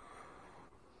Underground.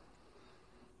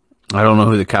 I don't know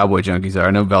who the Cowboy Junkies are.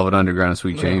 I know Velvet Underground and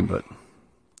Sweet Jane, but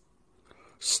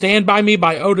Stand By Me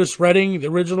by Otis Redding. The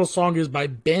original song is by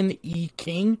Ben E.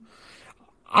 King.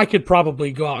 I could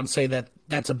probably go out and say that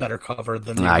that's a better cover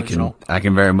than the original. I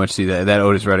can very much see that. That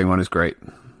Otis Redding one is great.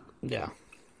 Yeah.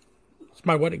 It's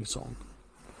my wedding song.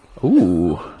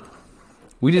 Ooh.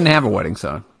 We didn't have a wedding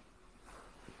song.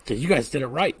 You guys did it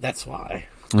right. That's why.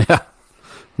 Yeah.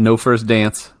 No first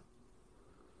dance.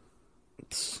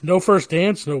 No First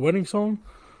Dance, no wedding song.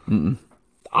 Mm-mm.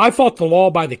 I Fought the Law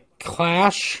by The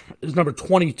Clash is number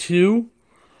 22.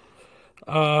 It's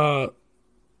a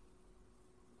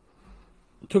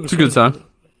good song.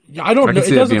 Yeah, I don't I know. can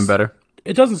see that being better.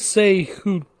 It doesn't say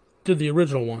who did the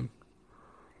original one.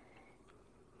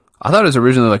 I thought it was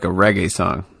originally like a reggae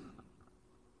song.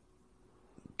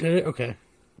 Did it? Okay.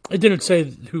 It didn't say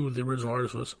who the original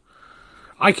artist was.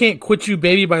 I Can't Quit You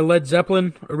Baby by Led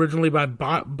Zeppelin, originally by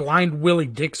Blind Willie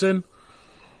Dixon.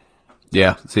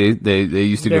 Yeah, see, they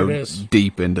used to There go it is.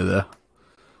 deep into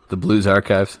the blues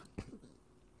archives.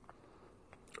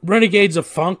 Renegades of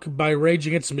Funk by Rage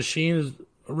Against the Machine is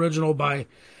original by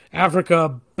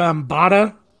Africa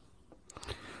Bambaataa.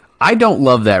 I don't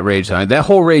love that Rage song. That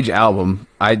whole Rage album,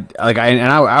 I'm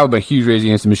a huge Rage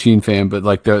Against the Machine fan, but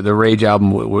like the Rage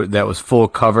album that was full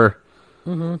cover,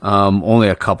 only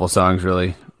a couple songs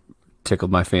really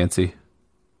tickled my fancy.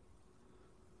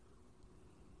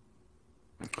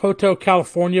 Hotel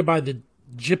California by the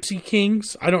Gypsy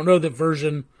Kings. I don't know the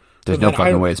version. There's no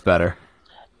fucking way it's better.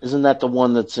 Isn't that the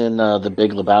one that's in The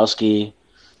Big Lebowski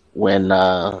when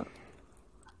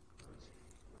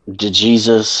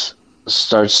Jesus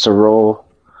starts to roll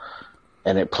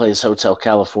and it plays Hotel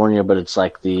California, but it's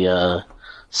like the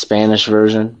Spanish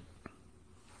version?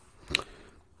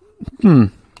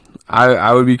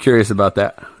 I would be curious about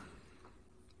that.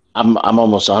 I'm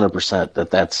almost 100%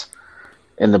 that's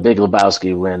in The Big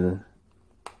Lebowski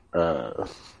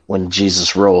when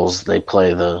Jesus rolls, they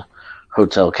play the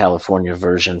Hotel California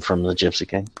version from the Gypsy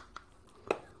King.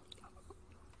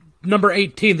 Number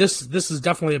 18. This is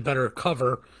definitely a better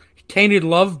cover. Tainted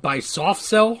Love by Soft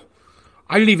Cell.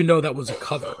 I didn't even know that was a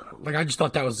cover. Like, I just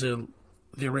thought that was the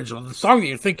original. The song that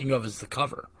you're thinking of is the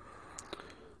cover.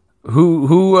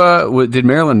 Who did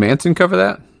Marilyn Manson cover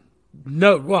that?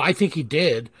 No, well, I think he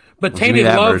did. But Well, Tainted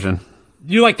that Love, version.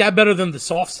 You like that better than the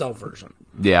Soft Cell version?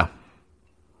 Yeah.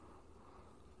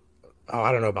 Oh,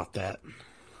 I don't know about that.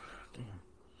 Damn.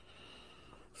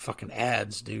 Fucking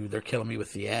ads, dude. They're killing me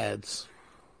with the ads.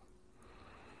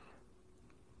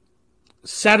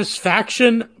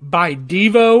 Satisfaction by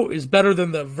Devo is better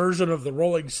than the version of the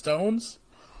Rolling Stones.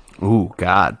 Ooh,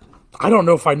 God. I don't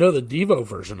know if I know the Devo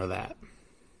version of that.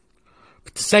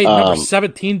 But to say number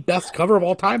 17 best cover of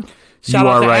all time, shout You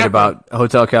out are to right Akron. about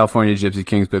Hotel California, Gypsy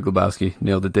Kings, Big Lebowski.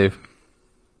 Nailed it, Dave.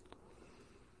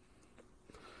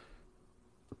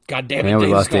 God damn it, Man, we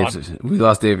Dave's lost gone. Dave. We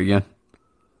lost Dave again.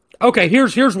 Okay,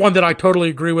 here's one that I totally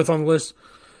agree with on the list.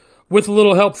 With a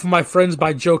little help from my friends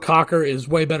by Joe Cocker is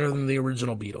way better than the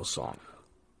original Beatles song.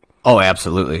 Oh,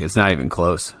 absolutely. It's not even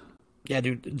close. Yeah,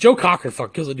 dude. Joe Cocker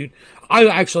fuck kills it, dude. I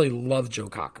actually love Joe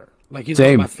Cocker. Like, he's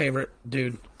Same. one of my favorite,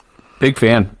 dude. Big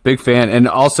fan. And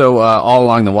also, All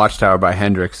Along the Watchtower by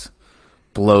Hendrix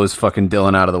blows fucking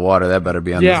Dylan out of the water. That better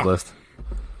be on Yeah. this list.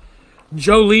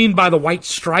 Jolene by the White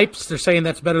Stripes. They're saying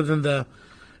that's better than the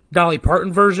Dolly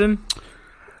Parton version.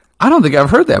 I don't think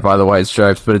I've heard that by the White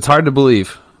Stripes, but it's hard to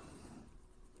believe.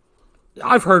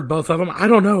 I've heard both of them. I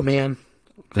don't know, man.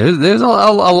 There's a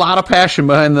lot of passion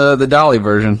behind the Dolly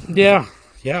version. Yeah.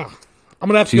 I'm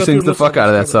going to have to She go through sings the and fuck listen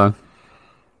out of to that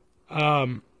this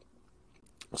song.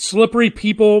 Slippery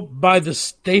People by the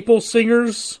Staple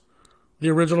Singers. The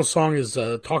original song is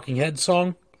a Talking Heads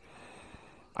song.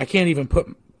 I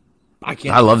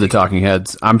I love the Talking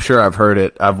Heads. I'm sure I've heard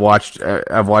it. I've watched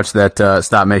that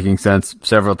Stop Making Sense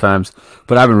several times,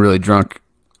 but I've been really drunk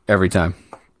every time.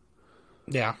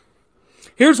 Yeah.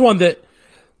 Here's one that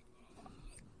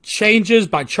Changes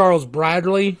by Charles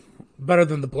Bradley, better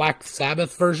than the Black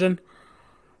Sabbath version.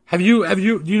 Do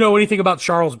you know anything about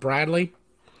Charles Bradley?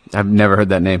 I've never heard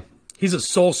that name. He's a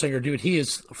soul singer, dude. He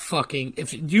is fucking.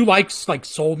 If you like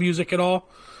soul music at all,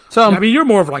 So I mean, you're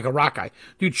more of like a rock guy,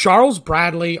 dude. Charles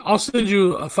Bradley. I'll send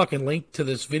you a fucking link to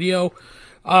this video.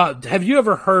 Have you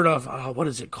ever heard of what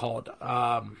is it called?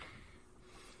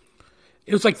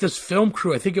 It was like this film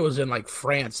crew. I think it was in like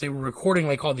France. They were recording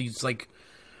like all these like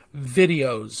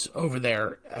videos over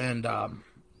there, and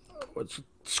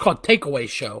it's called Takeaway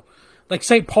Show. Like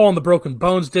St. Paul and the Broken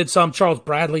Bones did some. Charles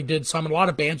Bradley did some. And a lot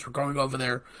of bands were going over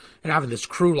there and having this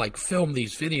crew like film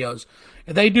these videos.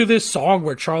 And they do this song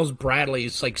where Charles Bradley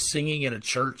is like singing in a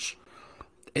church,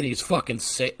 and he's fucking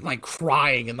like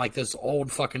crying in like this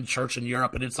old fucking church in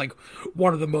Europe. And it's like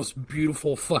one of the most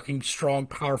beautiful, fucking strong,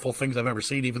 powerful things I've ever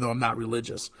seen, even though I'm not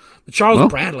religious. But Charles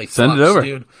Bradley, send it over,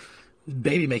 dude.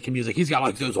 Baby making music. He's got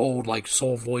like those old like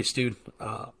soul voice, dude.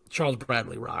 Charles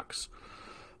Bradley rocks.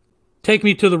 Take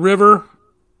Me to the River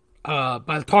by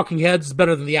the Talking Heads is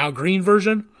better than the Al Green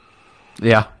version.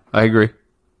 yeah, I agree.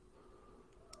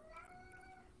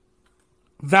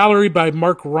 Valerie by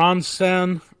Mark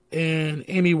Ronson and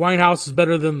Amy Winehouse is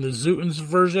better than the Zootons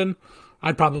version.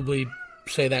 I'd probably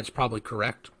say that's probably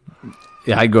correct.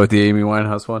 Yeah, I'd go with the Amy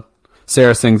Winehouse one.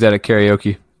 Sarah sings that at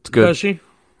karaoke. It's good. Does she?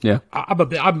 Yeah. I'm a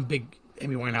big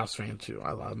Amy Winehouse fan too.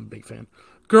 I'm a big fan.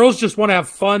 Girls Just Want to Have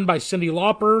Fun by Cyndi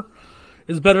Lauper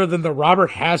is better than the Robert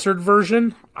Hazard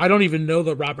version. I don't even know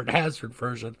the Robert Hazard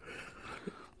version.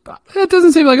 It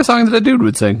doesn't seem like a song that a dude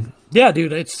would sing. Yeah,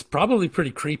 dude, it's probably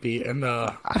pretty creably. And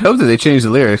I hope that they changed the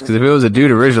lyrics, because if it was a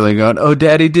dude originally going, "Oh,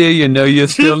 daddy dear, you know you're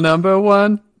still number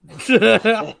one,"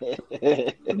 it'd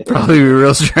probably be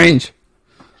real strange.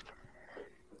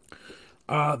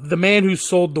 The Man Who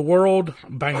Sold the World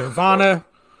by Nirvana,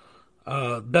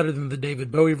 better than the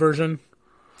David Bowie version.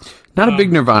 Not a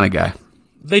big Nirvana guy.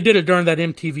 They did it during that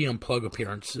MTV Unplugged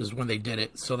appearance is when they did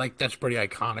it. So like that's pretty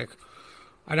iconic.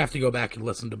 I'd have to go back and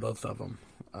listen to both of them.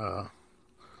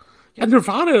 Yeah,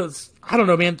 Nirvana is, I don't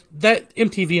know, man. That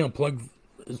MTV Unplugged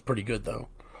is pretty good, though.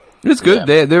 It's good.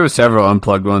 Yeah. There were several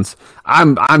unplugged ones.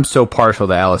 I'm so partial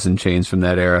to Alice in Chains from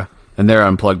that era, and their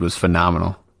unplugged was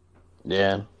phenomenal.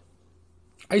 Yeah.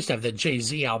 I used to have the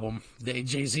Jay-Z album, the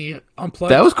Jay-Z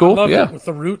Unplugged. That was cool, I loved yeah. it with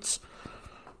the Roots.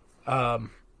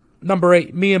 Number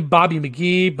 8, Me and Bobby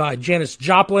McGee by Janis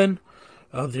Joplin.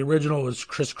 The original was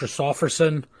Chris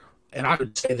Christopherson, and I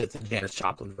would say that the Janis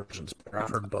Joplin version's better. I've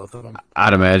heard both of them.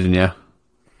 I'd imagine, yeah.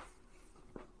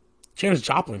 Janis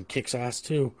Joplin kicks ass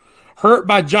too. Hurt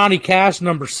by Johnny Cash,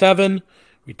 number 7.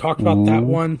 We talked about that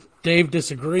one. Dave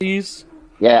disagrees.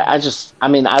 Yeah,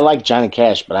 I like Johnny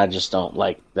Cash, but I just don't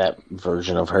like that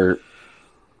version of Hurt.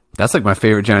 That's like my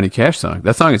favorite Johnny Cash song.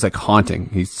 That song is like haunting.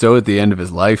 He's so at the end of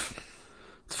his life.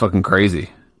 It's fucking crazy.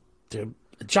 Dude,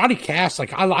 Johnny Cash,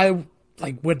 like I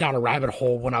went down a rabbit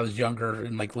hole when I was younger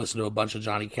and like listened to a bunch of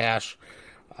Johnny Cash.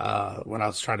 When I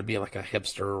was trying to be like a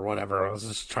hipster or whatever, I was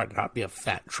just trying to not be a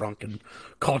fat drunk and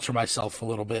culture myself a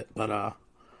little bit. But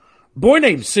Boy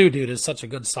Named Sue, dude, is such a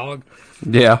good song.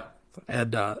 Yeah.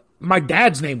 And my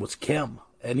dad's name was Kim,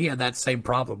 and he had that same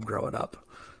problem growing up.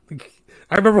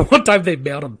 I remember one time they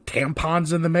mailed him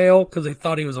tampons in the mail because they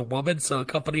thought he was a woman, so a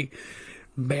company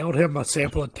mailed him a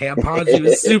sample of tampons. He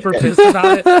was super pissed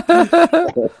about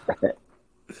it.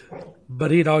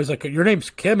 But he'd always like, your name's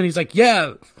Kim? And he's like,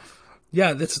 yeah,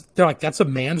 they're like, that's a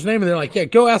man's name? And they're like, yeah,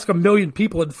 go ask 1,000,000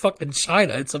 people in fucking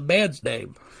China. It's a man's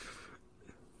name.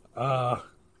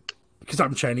 Because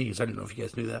I'm Chinese. I didn't know if you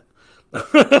guys knew that.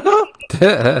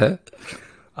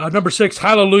 Number 6,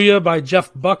 Hallelujah by Jeff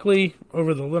Buckley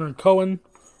over the Leonard Cohen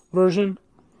version.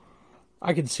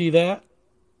 I can see that.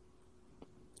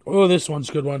 Oh, this one's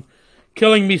a good one.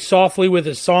 Killing Me Softly with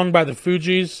a Song by the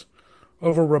Fugees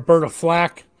over Roberta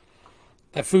Flack.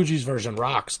 That Fugees version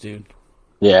rocks, dude.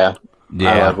 Yeah.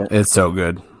 Yeah, it's so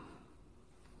good.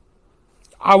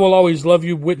 I Will Always Love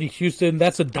You, Whitney Houston.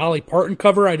 That's a Dolly Parton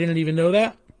cover. I didn't even know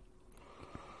that.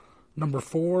 Number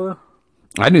 4.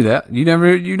 I knew that. You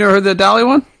never heard the Dolly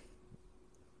one?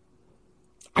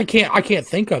 I can't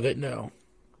think of it, no.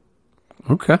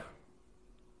 Okay.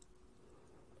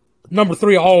 Number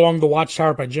 3, All Along the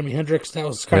Watchtower by Jimi Hendrix. That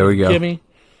was kind There of we go. gimme.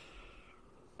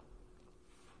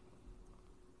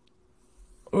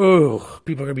 Oh,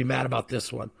 people are going to be mad about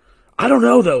this one. I don't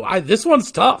know, though. This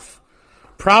one's tough.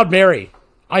 Proud Mary.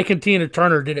 Ike and Tina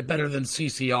Turner did it better than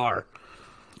CCR.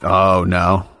 Oh,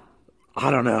 no.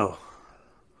 I don't know.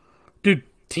 Dude,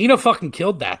 Tina fucking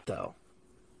killed that, though.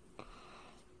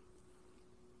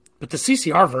 But the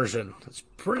CCR version is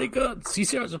pretty good.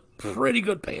 CCR is a pretty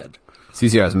good band.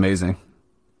 CCR is amazing.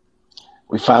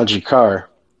 We Found Your Car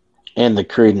and the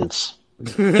Credence.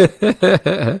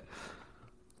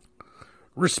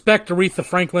 Respect Aretha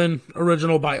Franklin,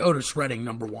 original by Otis Redding,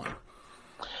 number 1.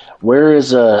 Where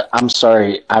is I'm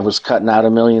sorry, I was cutting out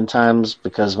 1,000,000 times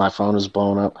because my phone is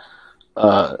blowing up.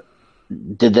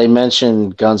 Did they mention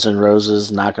Guns N'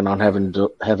 Roses knocking on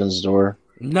heaven's door?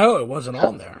 No, it wasn't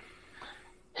on there.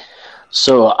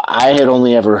 So I had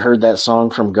only ever heard that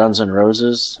song from Guns N'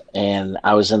 Roses, and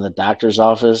I was in the doctor's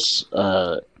office,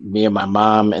 me and my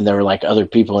mom, and there were like other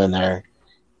people in there,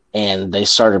 and they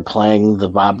started playing the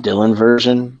Bob Dylan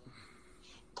version,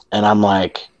 and I'm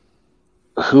like,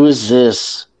 who is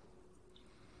this,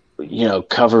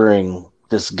 covering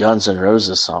this Guns N'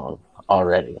 Roses song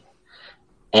already?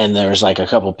 And there was like a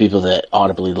couple people that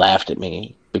audibly laughed at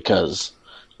me because,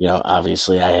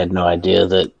 obviously I had no idea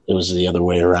that it was the other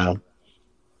way around.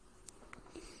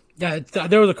 Yeah,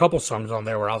 there was a couple songs on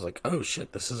there where I was like, oh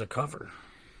shit, this is a cover.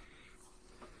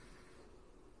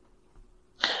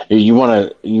 You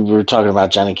were talking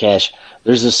about Johnny Cash.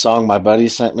 There's this song my buddy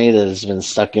sent me that has been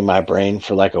stuck in my brain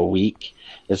for like a week.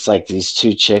 It's like these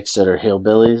two chicks that are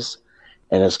hillbillies,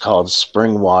 and it's called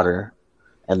Spring Water,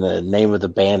 and the name of the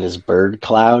band is Bird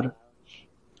Cloud.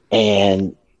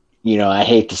 And, I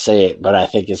hate to say it, but I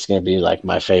think it's going to be like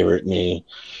my favorite me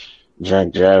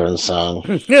drunk driving song.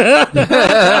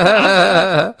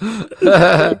 Gotta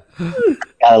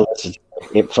listen to it.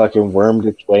 It fucking wormed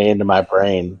its way into my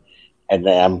brain. And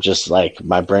I'm just like,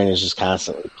 my brain is just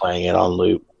constantly playing it on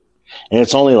loop. And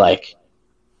it's only like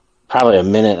probably 1.5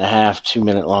 minute, 2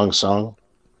 minute long song.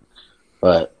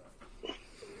 But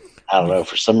I don't know.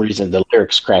 For some reason, the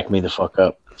lyrics crack me the fuck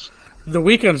up. The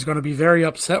Weeknd's going to be very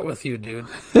upset with you, dude.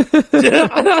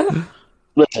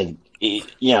 Listen,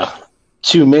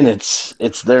 2 minutes,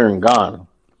 it's there and gone.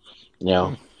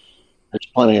 There's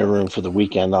plenty of room for The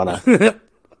Weeknd on a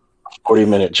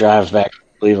 40-minute drive back from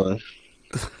Cleveland.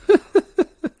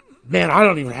 Man, I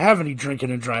don't even have any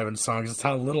drinking and driving songs. That's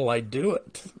how little I do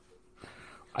it.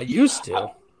 I used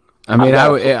to. I mean,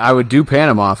 I would do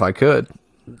Panama if I could.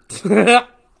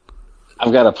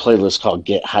 I've got a playlist called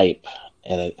Get Hype,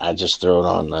 and I just throw it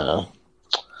on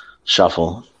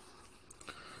shuffle.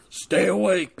 Stay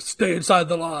awake. Stay inside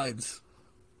the lines.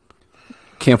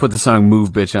 Can't put the song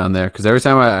Move Bitch on there because every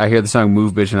time I hear the song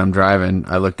Move Bitch and I'm driving,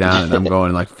 I look down and I'm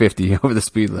going like 50 over the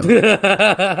speed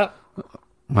limit.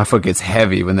 My foot gets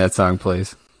heavy when that song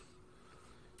plays.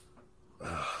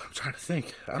 I'm trying to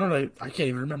think. I don't know. I can't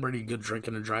even remember any good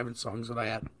drinking and driving songs that I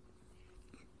had.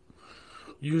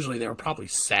 Usually they were probably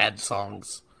sad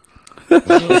songs.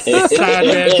 Sad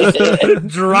man just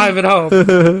driving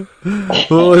home. What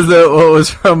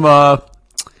was from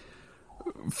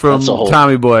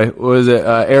Tommy Boy? What was it?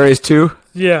 Aries 2?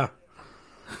 Yeah.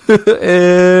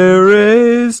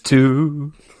 Aries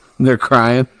 2. And they're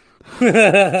crying.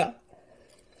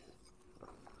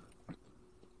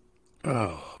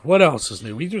 Oh, what else is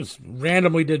new? We just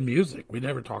randomly did music. We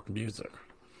never talked music.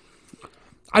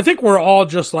 I think we're all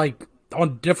just like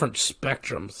on different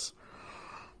spectrums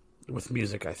with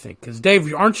music, I think. Because,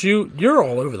 Dave, aren't you? You're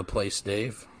all over the place,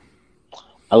 Dave.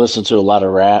 I listen to a lot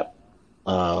of rap,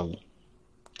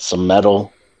 some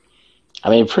metal. I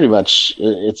mean, pretty much,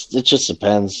 it just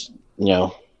depends,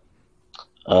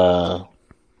 all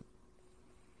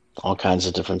kinds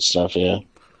of different stuff, yeah.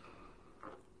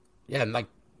 Yeah, and like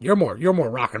you're more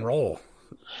rock and roll,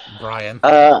 Brian.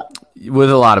 With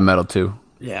a lot of metal, too.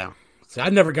 Yeah. See, I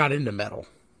never got into metal.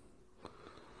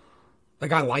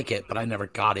 Like, I like it, but I never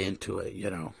got into it,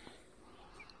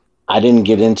 I didn't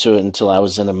get into it until I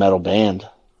was in a metal band.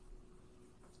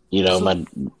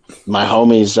 My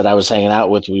homies that I was hanging out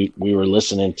with, we were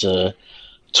listening to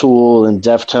Tool and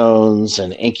Deftones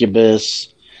and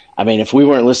Incubus. I mean, if we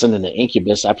weren't listening to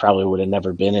Incubus, I probably would have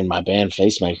never been in my band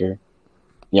Facemaker.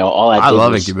 I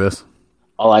love Incubus.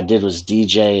 All I did was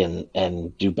DJ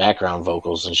and do background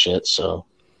vocals and shit. So,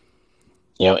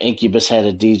 Incubus had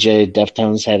a DJ,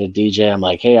 Deftones had a DJ. I'm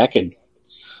like, hey, I could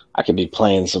be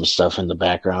playing some stuff in the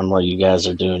background while you guys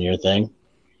are doing your thing.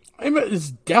 I mean,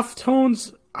 is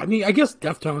Deftones? I mean, I guess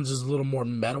Deftones is a little more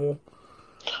metal.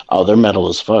 Oh, they're metal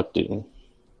as fuck, dude.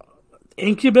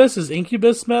 Incubus is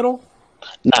Incubus metal?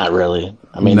 Not really.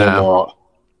 I mean, No.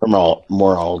 they're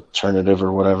more alternative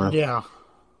or whatever. Yeah.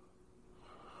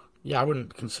 Yeah, I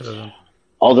wouldn't consider them.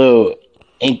 Although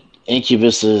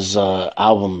Incubus's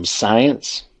album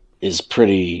Science is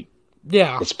pretty.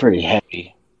 Yeah. It's pretty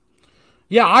heavy.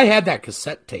 Yeah, I had that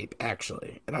cassette tape,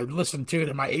 actually. And I listened to it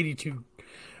in my 82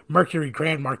 Mercury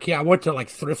Grand Marquis. I went to, like,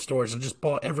 thrift stores and just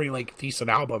bought every, like, decent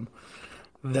album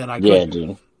that I could. Yeah,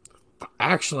 dude.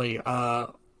 Actually,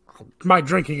 my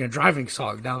drinking and driving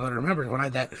song, now that I remember, when I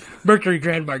had that Mercury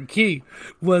Grand Marquis,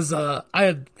 was, I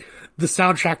had the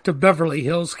soundtrack to Beverly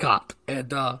Hills Cop. And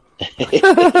that's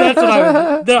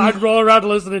what I'd roll around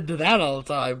listening to that all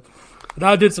the time. And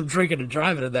I did some drinking and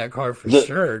driving in that car for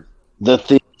sure. The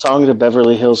theme song to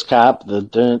Beverly Hills Cop,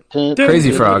 the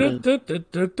Crazy Frog.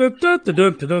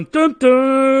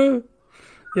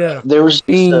 Yeah. There was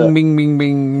Bing, bing, bing,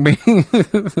 bing,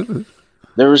 bing.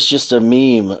 There was just a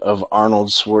meme of Arnold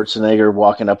Schwarzenegger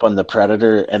walking up on the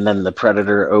Predator, and then the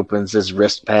Predator opens his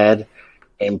wrist pad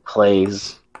and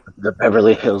plays the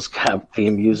Beverly Hills Cop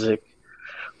theme music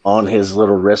on his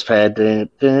little wrist pad.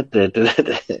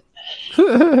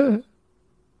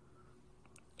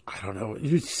 I don't know.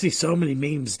 You see so many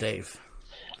memes, Dave.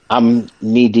 I'm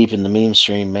knee deep in the meme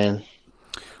stream, man.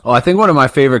 Well, I think one of my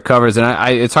favorite covers, and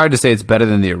it's hard to say it's better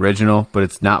than the original, but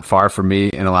it's not far from me,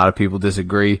 and a lot of people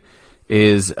disagree,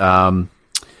 is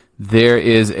there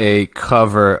is a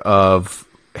cover of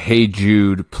Hey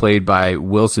Jude played by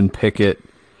Wilson Pickett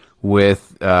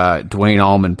with Dwayne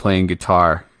Allman playing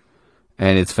guitar,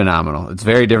 and it's phenomenal. It's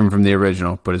very different from the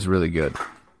original, but it's really good.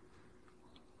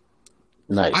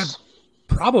 Nice.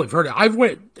 Probably heard it. I've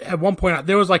went at one point.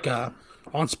 There was like on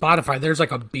Spotify. There's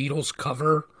like a Beatles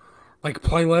cover like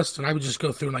playlist, and I would just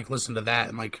go through and like listen to that.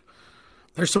 And like,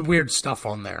 there's some weird stuff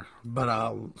on there,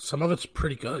 but some of it's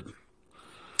pretty good.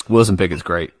 Wilson Pickett's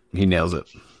great. He nails it.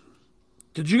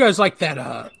 Did you guys like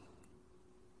that?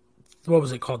 What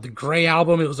was it called? The Gray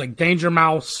album. It was like Danger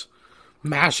Mouse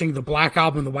mashing the Black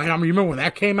album, the White album. You remember when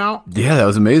that came out? Yeah, that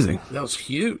was amazing. That was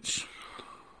huge.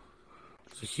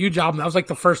 It was a huge album. That was like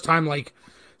the first time like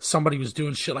somebody was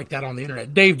doing shit like that on the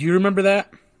internet. Dave, do you remember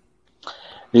that?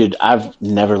 Dude, I've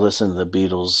never listened to the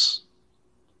Beatles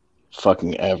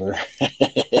fucking ever.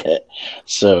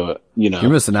 So, You're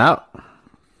missing out.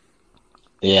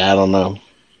 Yeah, I don't know.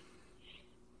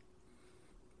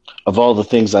 Of all the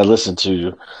things I listen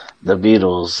to, the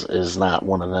Beatles is not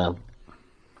one of them.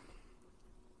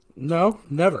 No,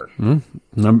 never.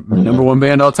 Number one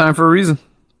band all time for a reason.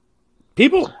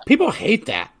 People hate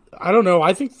that. I don't know.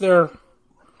 I think that's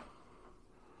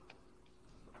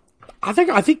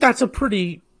a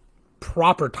pretty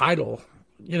proper title,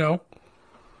 you know.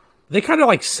 They kind of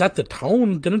like set the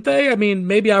tone, didn't they? I mean,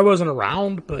 maybe I wasn't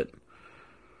around, but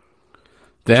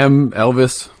them,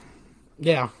 Elvis,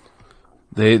 yeah,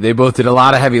 they both did a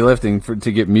lot of heavy lifting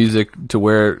to get music to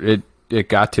where it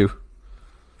got to.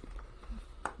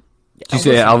 Did you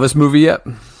see an Elvis movie yet?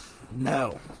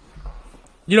 No.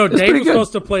 You know, Dave was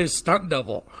supposed to play a stunt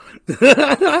double.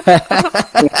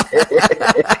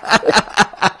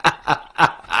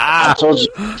 I told you,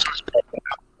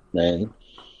 man.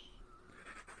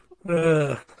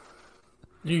 You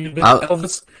been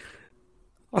Elvis?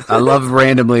 I love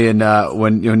randomly when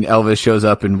Elvis shows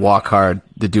up in Walk Hard,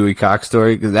 the Dewey Cox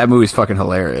story, because that movie's fucking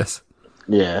hilarious.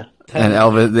 Yeah. And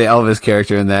the Elvis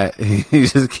character in that, he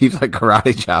just keeps like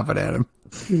karate chopping at him.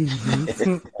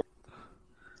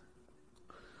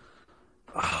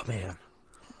 Oh man,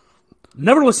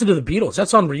 never listened to the Beatles.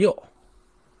 That's unreal.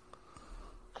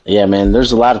 Yeah, man.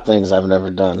 There's a lot of things I've never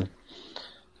done.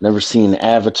 Never seen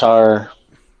Avatar.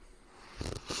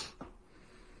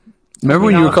 Remember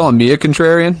when you were calling me a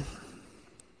contrarian?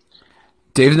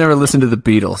 Dave's never listened to the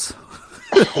Beatles.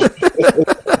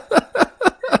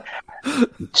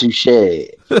 Touche.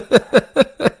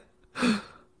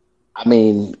 I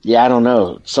mean, yeah, I don't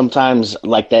know. Sometimes,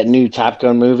 like that new Top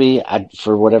Gun movie,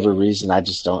 for whatever reason, I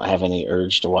just don't have any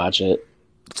urge to watch it.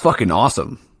 It's fucking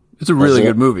awesome. It's a really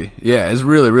good movie. Yeah, it's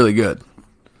really, really good.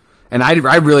 And I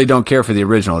really don't care for the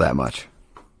original that much.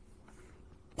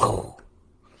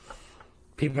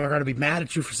 People are going to be mad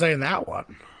at you for saying that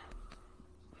one.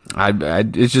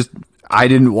 It's just, I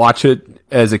didn't watch it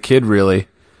as a kid, really.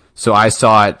 So I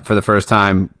saw it for the first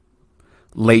time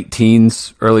late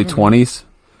teens, early 20s.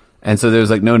 And so there was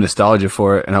like no nostalgia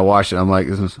for it. And I watched it. I'm like,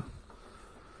 this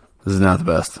is not the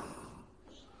best.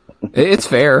 It's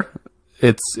fair.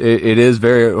 It is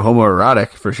very homoerotic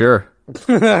for sure.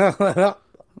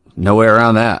 No way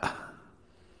around that.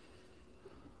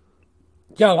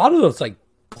 Yeah, a lot of those like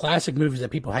classic movies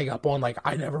that people hang up on, like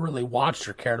I never really watched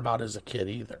or cared about as a kid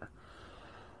either.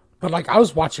 But like I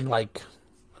was watching like,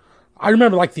 I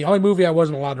remember like the only movie I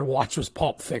wasn't allowed to watch was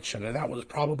Pulp Fiction, and that was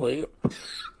probably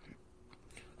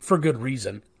for good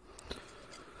reason.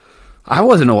 I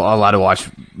wasn't allowed to watch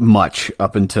much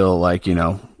up until like,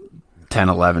 10,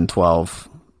 11, 12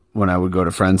 when I would go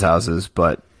to friends' houses.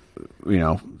 But,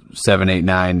 7, 8,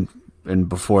 9, and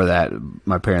before that,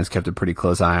 my parents kept a pretty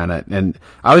close eye on it. And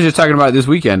I was just talking about it this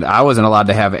weekend. I wasn't allowed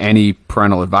to have any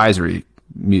parental advisory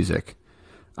music.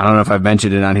 I don't know if I've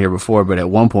mentioned it on here before, but at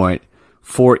one point,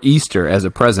 for Easter as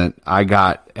a present, I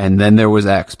got And Then There Was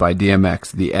X by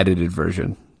DMX, the edited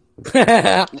version.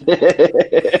 I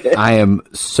am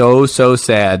so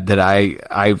sad that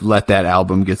I let that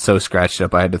album get so scratched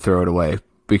up I had to throw it away,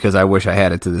 because I wish I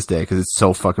had it to this day, because it's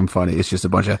so fucking funny. It's just a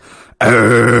bunch of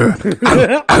ow,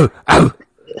 ow, ow.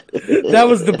 That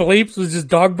was the bleeps, was just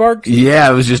dog barks? Yeah,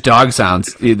 it was just dog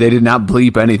sounds. They did not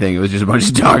bleep anything. It was just a bunch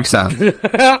of dog sounds.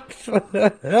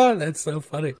 That's so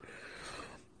funny.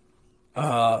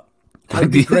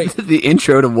 The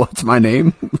intro to What's My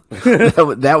Name,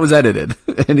 that was edited,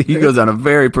 and he goes on a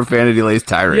very profanity-laced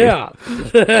tirade.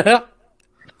 Yeah.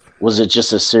 Was it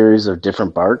just a series of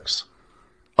different barks?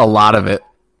 A lot of it.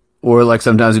 Or like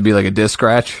sometimes it'd be like a disc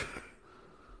scratch.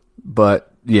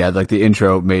 But yeah, like the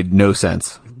intro made no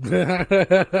sense. Yeah,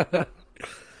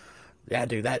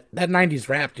 dude, that 90s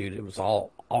rap, dude, it was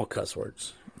all cuss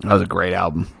words. That was a great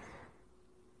album.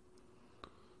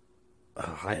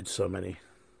 Oh, I had so many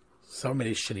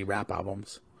shitty rap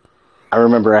albums. I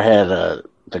remember I had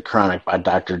The Chronic by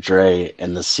Dr. Dre,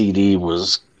 and the CD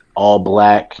was all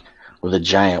black with a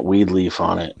giant weed leaf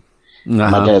on it.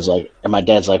 Uh-huh. My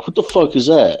dad's like, what the fuck is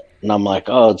that? And I'm like,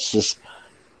 oh, it's this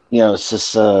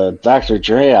Dr.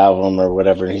 Dre album or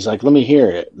whatever. And he's like, let me hear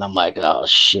it. And I'm like, oh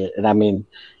shit. And I mean,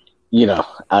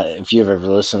 if you've ever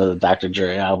listened to the Dr.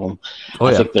 Dre album,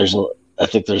 I think there's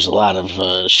a lot of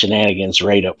shenanigans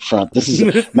right up front. This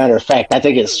is matter of fact, I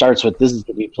think it starts with, this is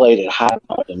to be played at high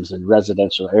volumes in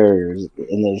residential areas,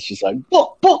 and then it's just like,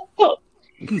 book, book, book.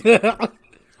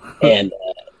 And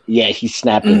yeah, he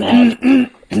snapped in half.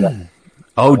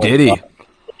 Oh, did he? I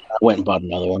went and bought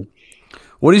another one.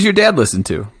 What does your dad listen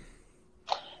to?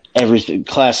 Everything,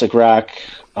 classic rock.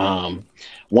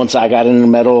 Once I got into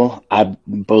metal,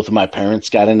 both of my parents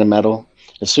got into metal.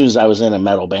 As soon as I was in a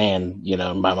metal band,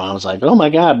 my mom was like, oh my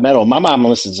God, metal. My mom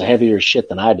listens to heavier shit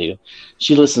than I do.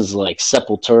 She listens to like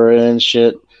Sepultura and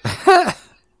shit.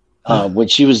 When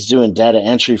she was doing data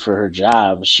entry for her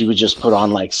job, she would just put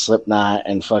on like Slipknot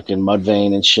and fucking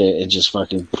Mudvayne and shit, and just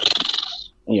fucking,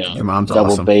 Your mom's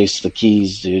double awesome. bass the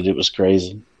keys, dude. It was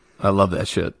crazy. I love that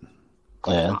shit.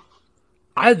 Yeah.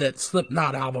 I had that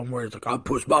Slipknot album where it's like, I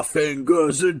push my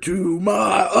fingers into my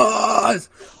eyes.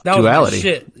 That was Duality. my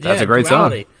shit. That's a great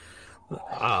Duality.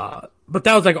 But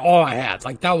that was like all I had.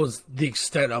 Like that was the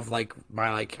extent of like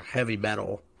my like heavy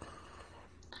metal.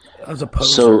 I was a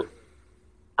poser. So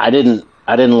I didn't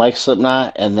like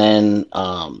Slipknot, and then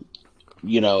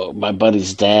my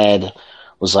buddy's dad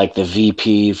was like the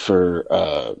VP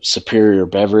for Superior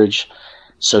Beverage.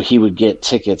 So he would get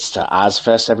tickets to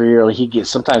Ozfest every year. Like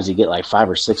sometimes he'd get like 5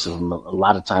 or 6 of them a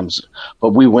lot of times. But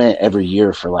we went every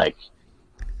year for like,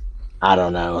 I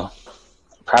don't know,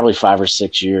 probably 5 or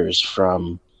 6 years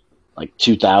from like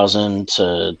 2000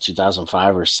 to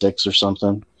 2005 or 6 or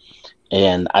something.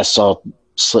 And I saw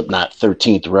Slipknot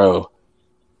 13th row,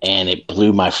 and it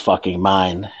blew my fucking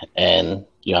mind. And,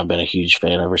 I've been a huge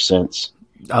fan ever since.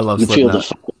 I love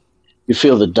Slipknot. You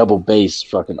feel the double bass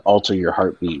fucking alter your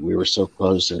heartbeat. We were so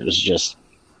close, and it was just,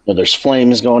 there's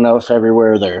flames going up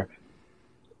everywhere. The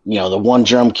one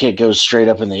drum kit goes straight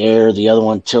up in the air. The other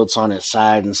one tilts on its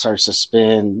side and starts to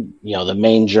spin. The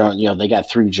main drum, they got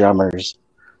 3 drummers.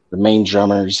 The main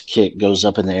drummer's kit goes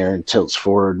up in the air and tilts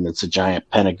forward, and it's a giant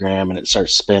pentagram, and it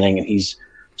starts spinning, and he's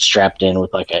strapped in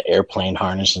with like an airplane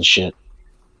harness and shit.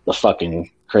 The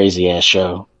fucking crazy ass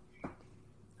show.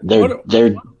 They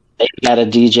got a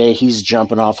DJ. He's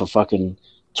jumping off a fucking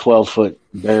 12-foot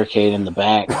barricade in the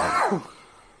back,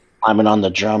 climbing on the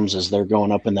drums as they're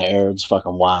going up in the air. It's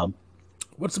fucking wild.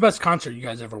 What's the best concert you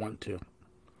guys ever went to?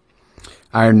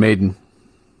 Iron Maiden.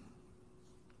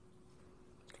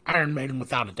 Iron Maiden,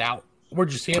 without a doubt.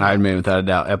 Where'd you see him? Iron Maiden, without a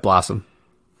doubt, at Blossom.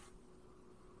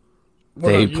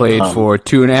 They played for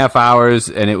 2.5 hours,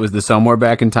 and it was the Somewhere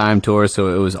Back in Time tour,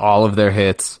 so it was all of their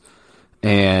hits.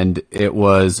 And it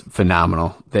was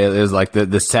phenomenal. It was like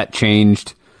the set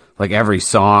changed, like every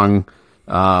song.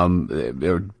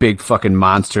 There were big fucking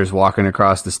monsters walking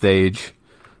across the stage,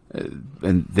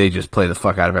 and they just play the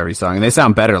fuck out of every song. And they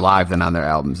sound better live than on their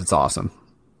albums. It's awesome.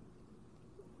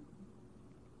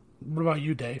 What about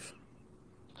you, Dave?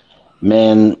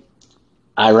 Man,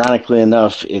 ironically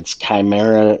enough, it's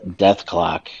Chimera Death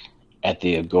Clock at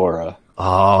the Agora.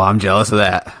 Oh, I'm jealous of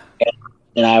that.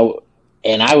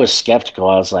 And I was skeptical.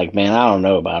 I was like, man, I don't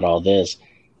know about all this.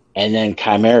 And then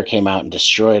Chimera came out and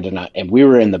destroyed, and we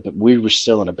were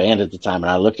still in a band at the time. And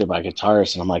I looked at my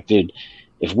guitarist, and I'm like, dude,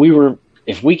 if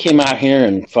we came out here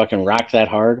and fucking rocked that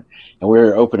hard, and we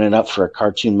were opening up for a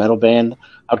cartoon metal band,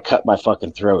 I'd cut my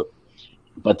fucking throat.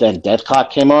 But then Death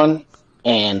Clock came on,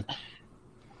 and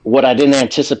what I didn't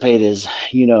anticipate is,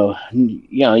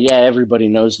 everybody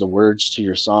knows the words to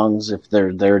your songs if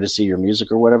they're there to see your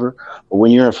music or whatever. But when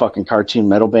you're in fucking cartoon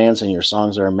metal bands and your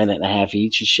songs are 1.5 minutes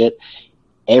each and shit,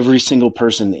 every single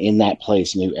person in that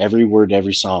place knew every word to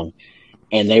every song,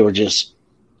 and they were just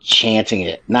chanting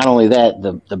it. Not only that,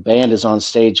 the band is on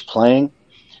stage playing,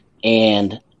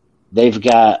 and they've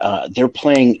got they're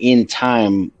playing in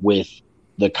time with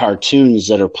the cartoons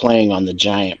that are playing on the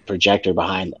giant projector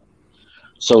behind them.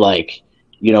 So, like,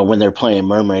 when they're playing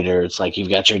Mermaider, it's like, you've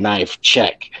got your knife,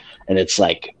 check. And it's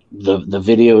like the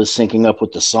video is syncing up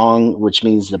with the song, which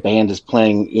means the band is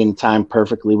playing in time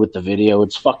perfectly with the video.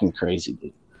 It's fucking crazy,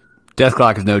 dude. Death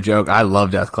Clock is no joke. I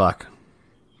love Death Clock.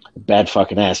 Bad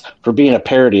fucking ass. For being a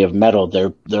parody of metal,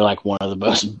 they're like one of the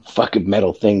most fucking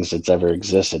metal things that's ever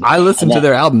existed. I listen to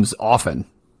their albums often.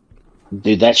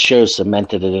 Dude, that show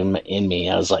cemented it in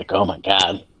me. I was like, oh my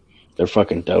God, they're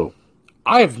fucking dope.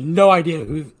 I have no idea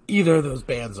who either of those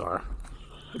bands are.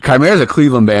 Chimera's a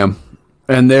Cleveland band,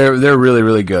 and they're really,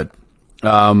 really good.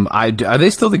 Are they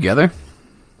still together?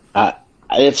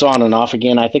 It's on and off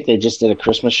again. I think they just did a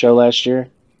Christmas show last year.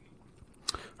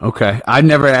 Okay. I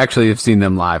never actually have seen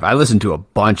them live. I listened to a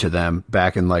bunch of them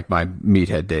back in like my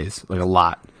Meathead days, like a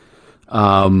lot.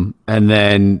 And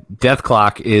then Death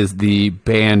Clock is the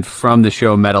band from the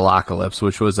show Metalocalypse,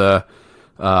 which was an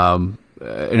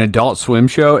Adult Swim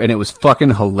show, and it was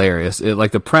fucking hilarious.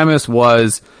 The premise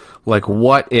was like,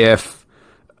 what if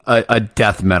a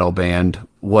death metal band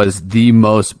was the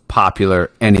most popular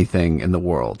anything in the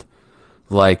world?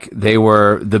 Like, they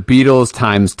were the Beatles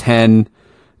times 10,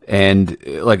 and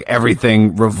like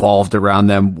everything revolved around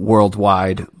them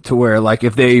worldwide, to where like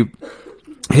if they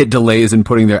hit delays in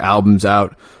putting their albums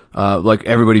out, like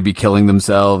everybody be killing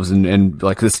themselves, and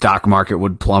like the stock market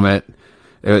would plummet.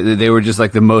 They were just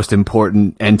like the most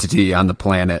important entity on the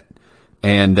planet.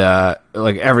 And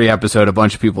like every episode, a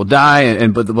bunch of people die,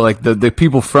 but like the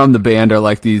people from the band are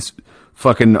like these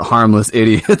fucking harmless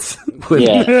idiots with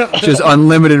just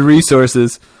unlimited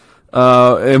resources.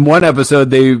 In one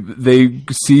episode, they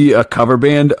see a cover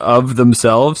band of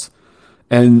themselves,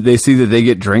 and they see that they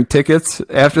get drink tickets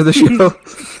after the show.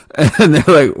 And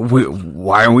they're like,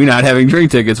 why are we not having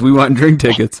drink tickets? We want drink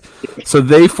tickets. So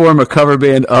they form a cover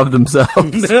band of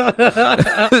themselves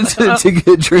to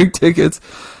get drink tickets.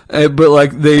 But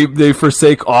like they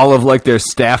forsake all of like their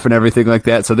staff and everything like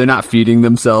that. So they're not feeding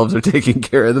themselves or taking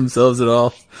care of themselves at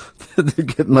all. They're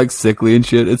getting like sickly and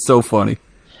shit. It's so funny.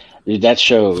 Dude, that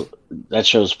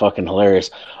show's fucking hilarious.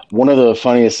 One of the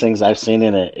funniest things I've seen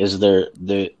in it is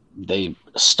they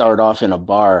start off in a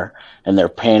bar and they're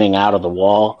panning out of the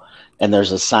wall, and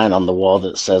there's a sign on the wall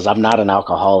that says, "I'm not an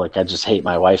alcoholic. I just hate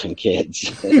my wife and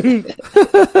kids."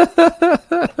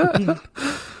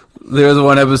 There's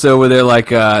one episode where they're like,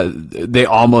 they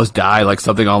almost die, like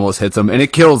something almost hits them, and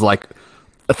it kills like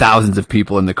thousands of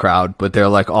people in the crowd, but they're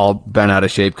like all bent out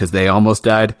of shape because they almost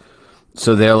died.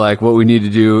 So they're like, what we need to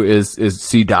do is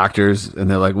see doctors, and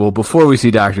they're like, well, before we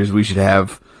see doctors, we should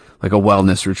have like a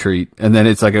wellness retreat. And then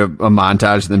it's like a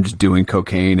montage of them just doing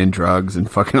cocaine and drugs and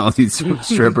fucking all these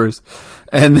strippers.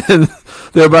 And then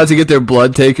they're about to get their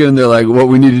blood taken, and they're like, what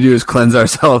we need to do is cleanse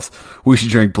ourselves. We should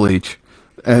drink bleach.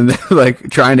 And they're like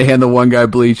trying to hand the one guy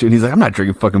bleach, and he's like, I'm not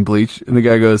drinking fucking bleach. And the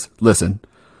guy goes, listen,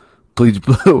 bleach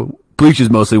is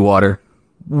mostly water.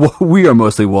 We are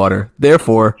mostly water.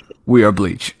 Therefore, we are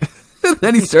bleach. And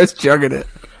then he starts chugging it.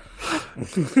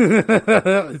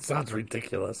 It sounds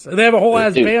ridiculous. And they have a whole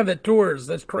ass band that tours.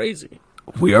 That's crazy.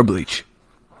 We are bleach.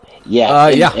 Yeah,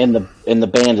 and the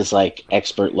band is like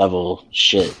expert level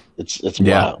shit. It's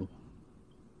wild.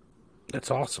 That's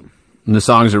awesome. And the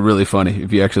songs are really funny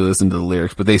if you actually listen to the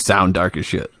lyrics, but they sound dark as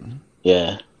shit.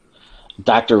 Yeah.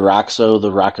 Dr. Roxo,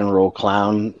 the rock and roll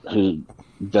clown who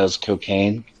does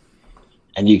cocaine,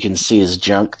 and you can see his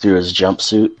junk through his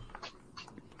jumpsuit.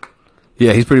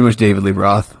 Yeah, he's pretty much David Lee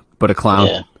Roth, but a clown.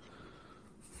 Yeah.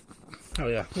 Oh,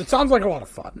 yeah. It sounds like a lot of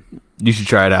fun. You should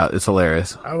try it out. It's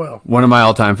hilarious. I will. One of my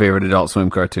all-time favorite Adult Swim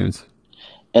cartoons.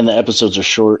 And the episodes are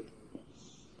short.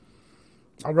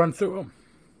 I'll run through them.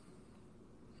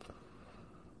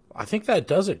 I think that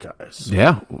does it, guys.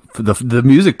 Yeah, for the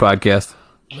music podcast.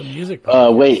 The music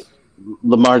podcast. Wait.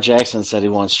 Lamar Jackson said he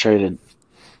wants traded.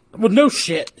 Well, no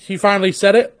shit. He finally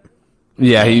said it?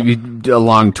 Yeah, he did a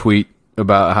long tweet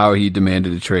about how he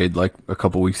demanded a trade like a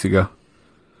couple weeks ago.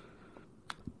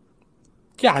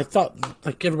 Yeah, I thought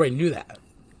like everybody knew that.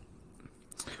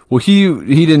 Well, he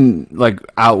didn't like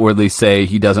outwardly say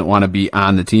he doesn't want to be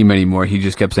on the team anymore. He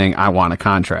just kept saying, I want a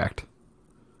contract.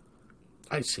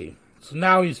 I see. So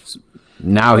now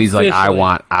he's like, I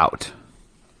want out.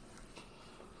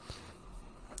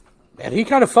 And he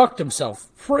kind of fucked himself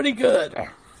pretty good.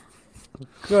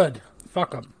 Good.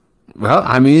 Fuck him. Well,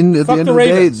 I mean, at the end of the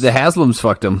day, the Haslams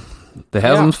fucked him. The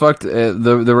Haslams fucked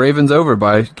the Ravens over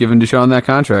by giving Deshaun that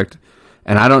contract.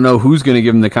 And I don't know who's going to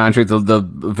give him the contract. The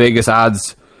Vegas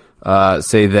odds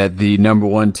say that the number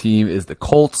 1 team is the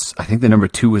Colts. I think the number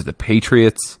 2 was the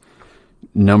Patriots.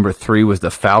 Number 3 was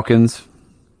the Falcons.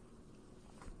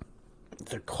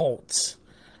 The Colts.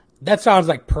 That sounds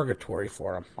like purgatory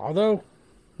for him. Although,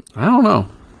 I don't know.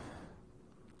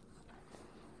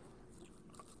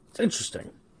 It's interesting.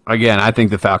 Again, I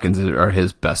think the Falcons are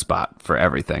his best spot for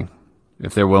everything,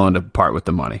 if they're willing to part with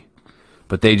the money.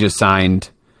 But they just signed...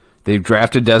 They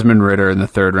drafted Desmond Ridder in the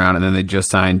 3rd round, and then they just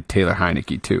signed Taylor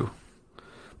Heineke, too.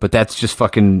 But that's just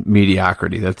fucking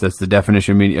mediocrity. That's the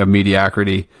definition of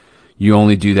mediocrity. You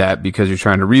only do that because you're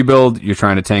trying to rebuild, you're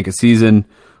trying to tank a season,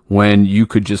 when you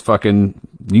could just fucking...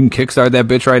 You can kickstart that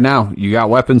bitch right now. You got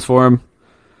weapons for him.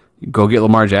 Go get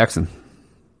Lamar Jackson.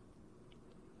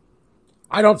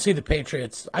 I don't see the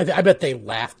Patriots. I bet they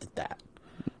laughed at that.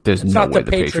 There's no way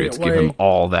the Patriots give him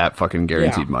all that fucking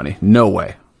guaranteed money. No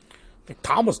way. Like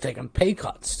Tom was taking pay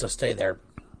cuts to stay there.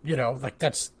 You know, like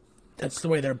that's the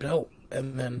way they're built.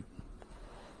 And then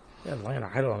Atlanta,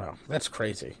 I don't know. That's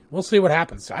crazy. We'll see what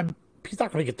happens. He's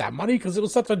not going to get that money because it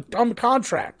was such a dumb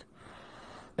contract.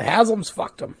 The Haslams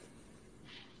fucked him.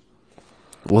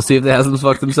 We'll see if the Haslams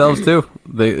fucked themselves too.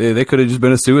 They could have just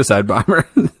been a suicide bomber.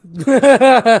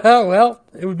 Well,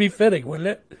 it would be fitting, wouldn't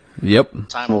it? Yep.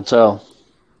 Time will tell.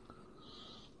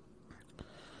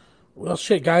 Well,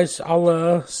 shit, guys.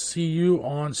 I'll see you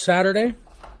on Saturday.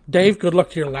 Dave, good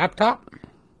luck to your laptop.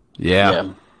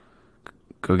 Yeah.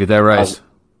 Go get that rice.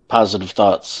 Positive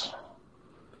thoughts.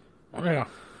 Yeah.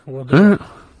 We'll do it.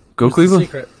 Go Cleveland.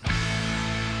 Secret.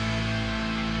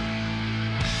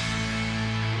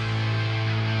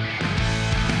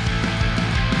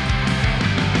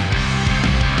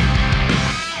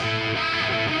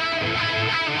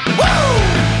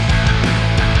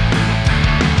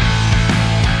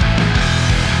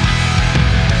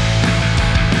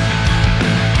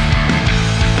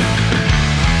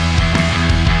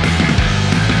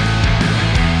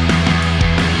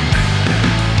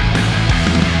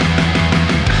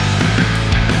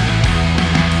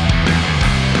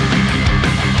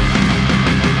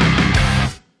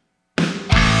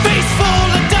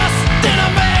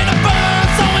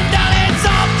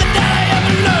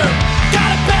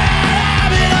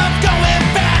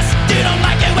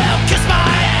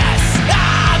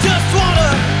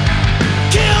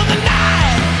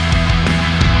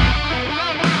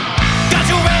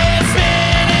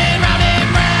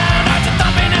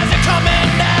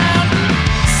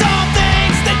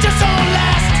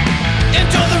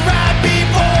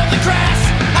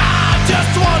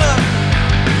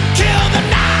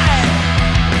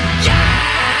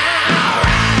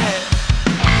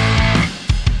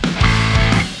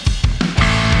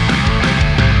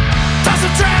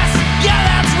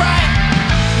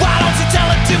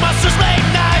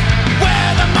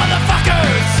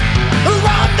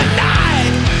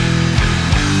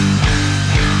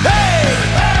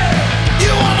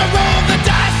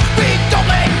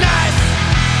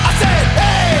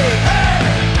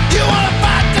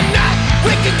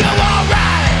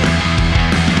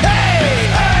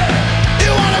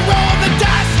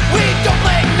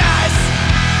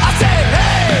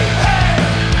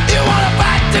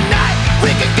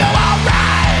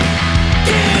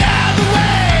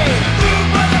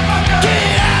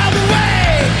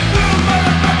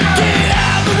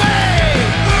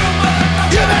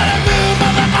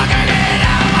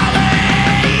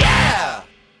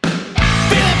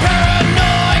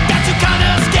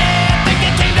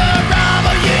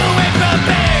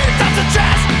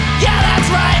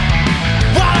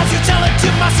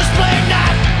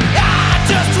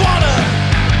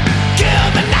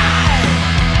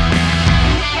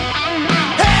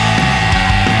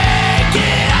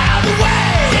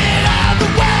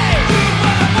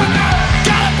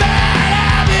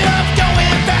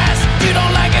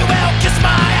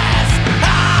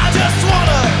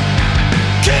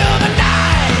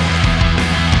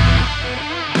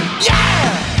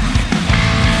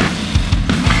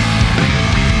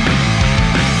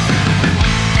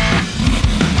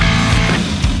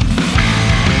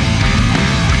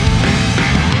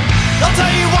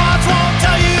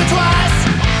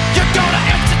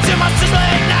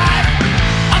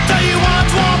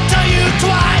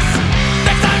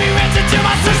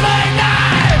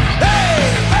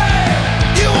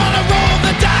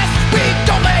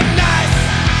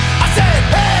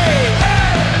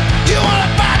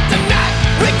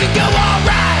 We could go all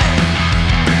right.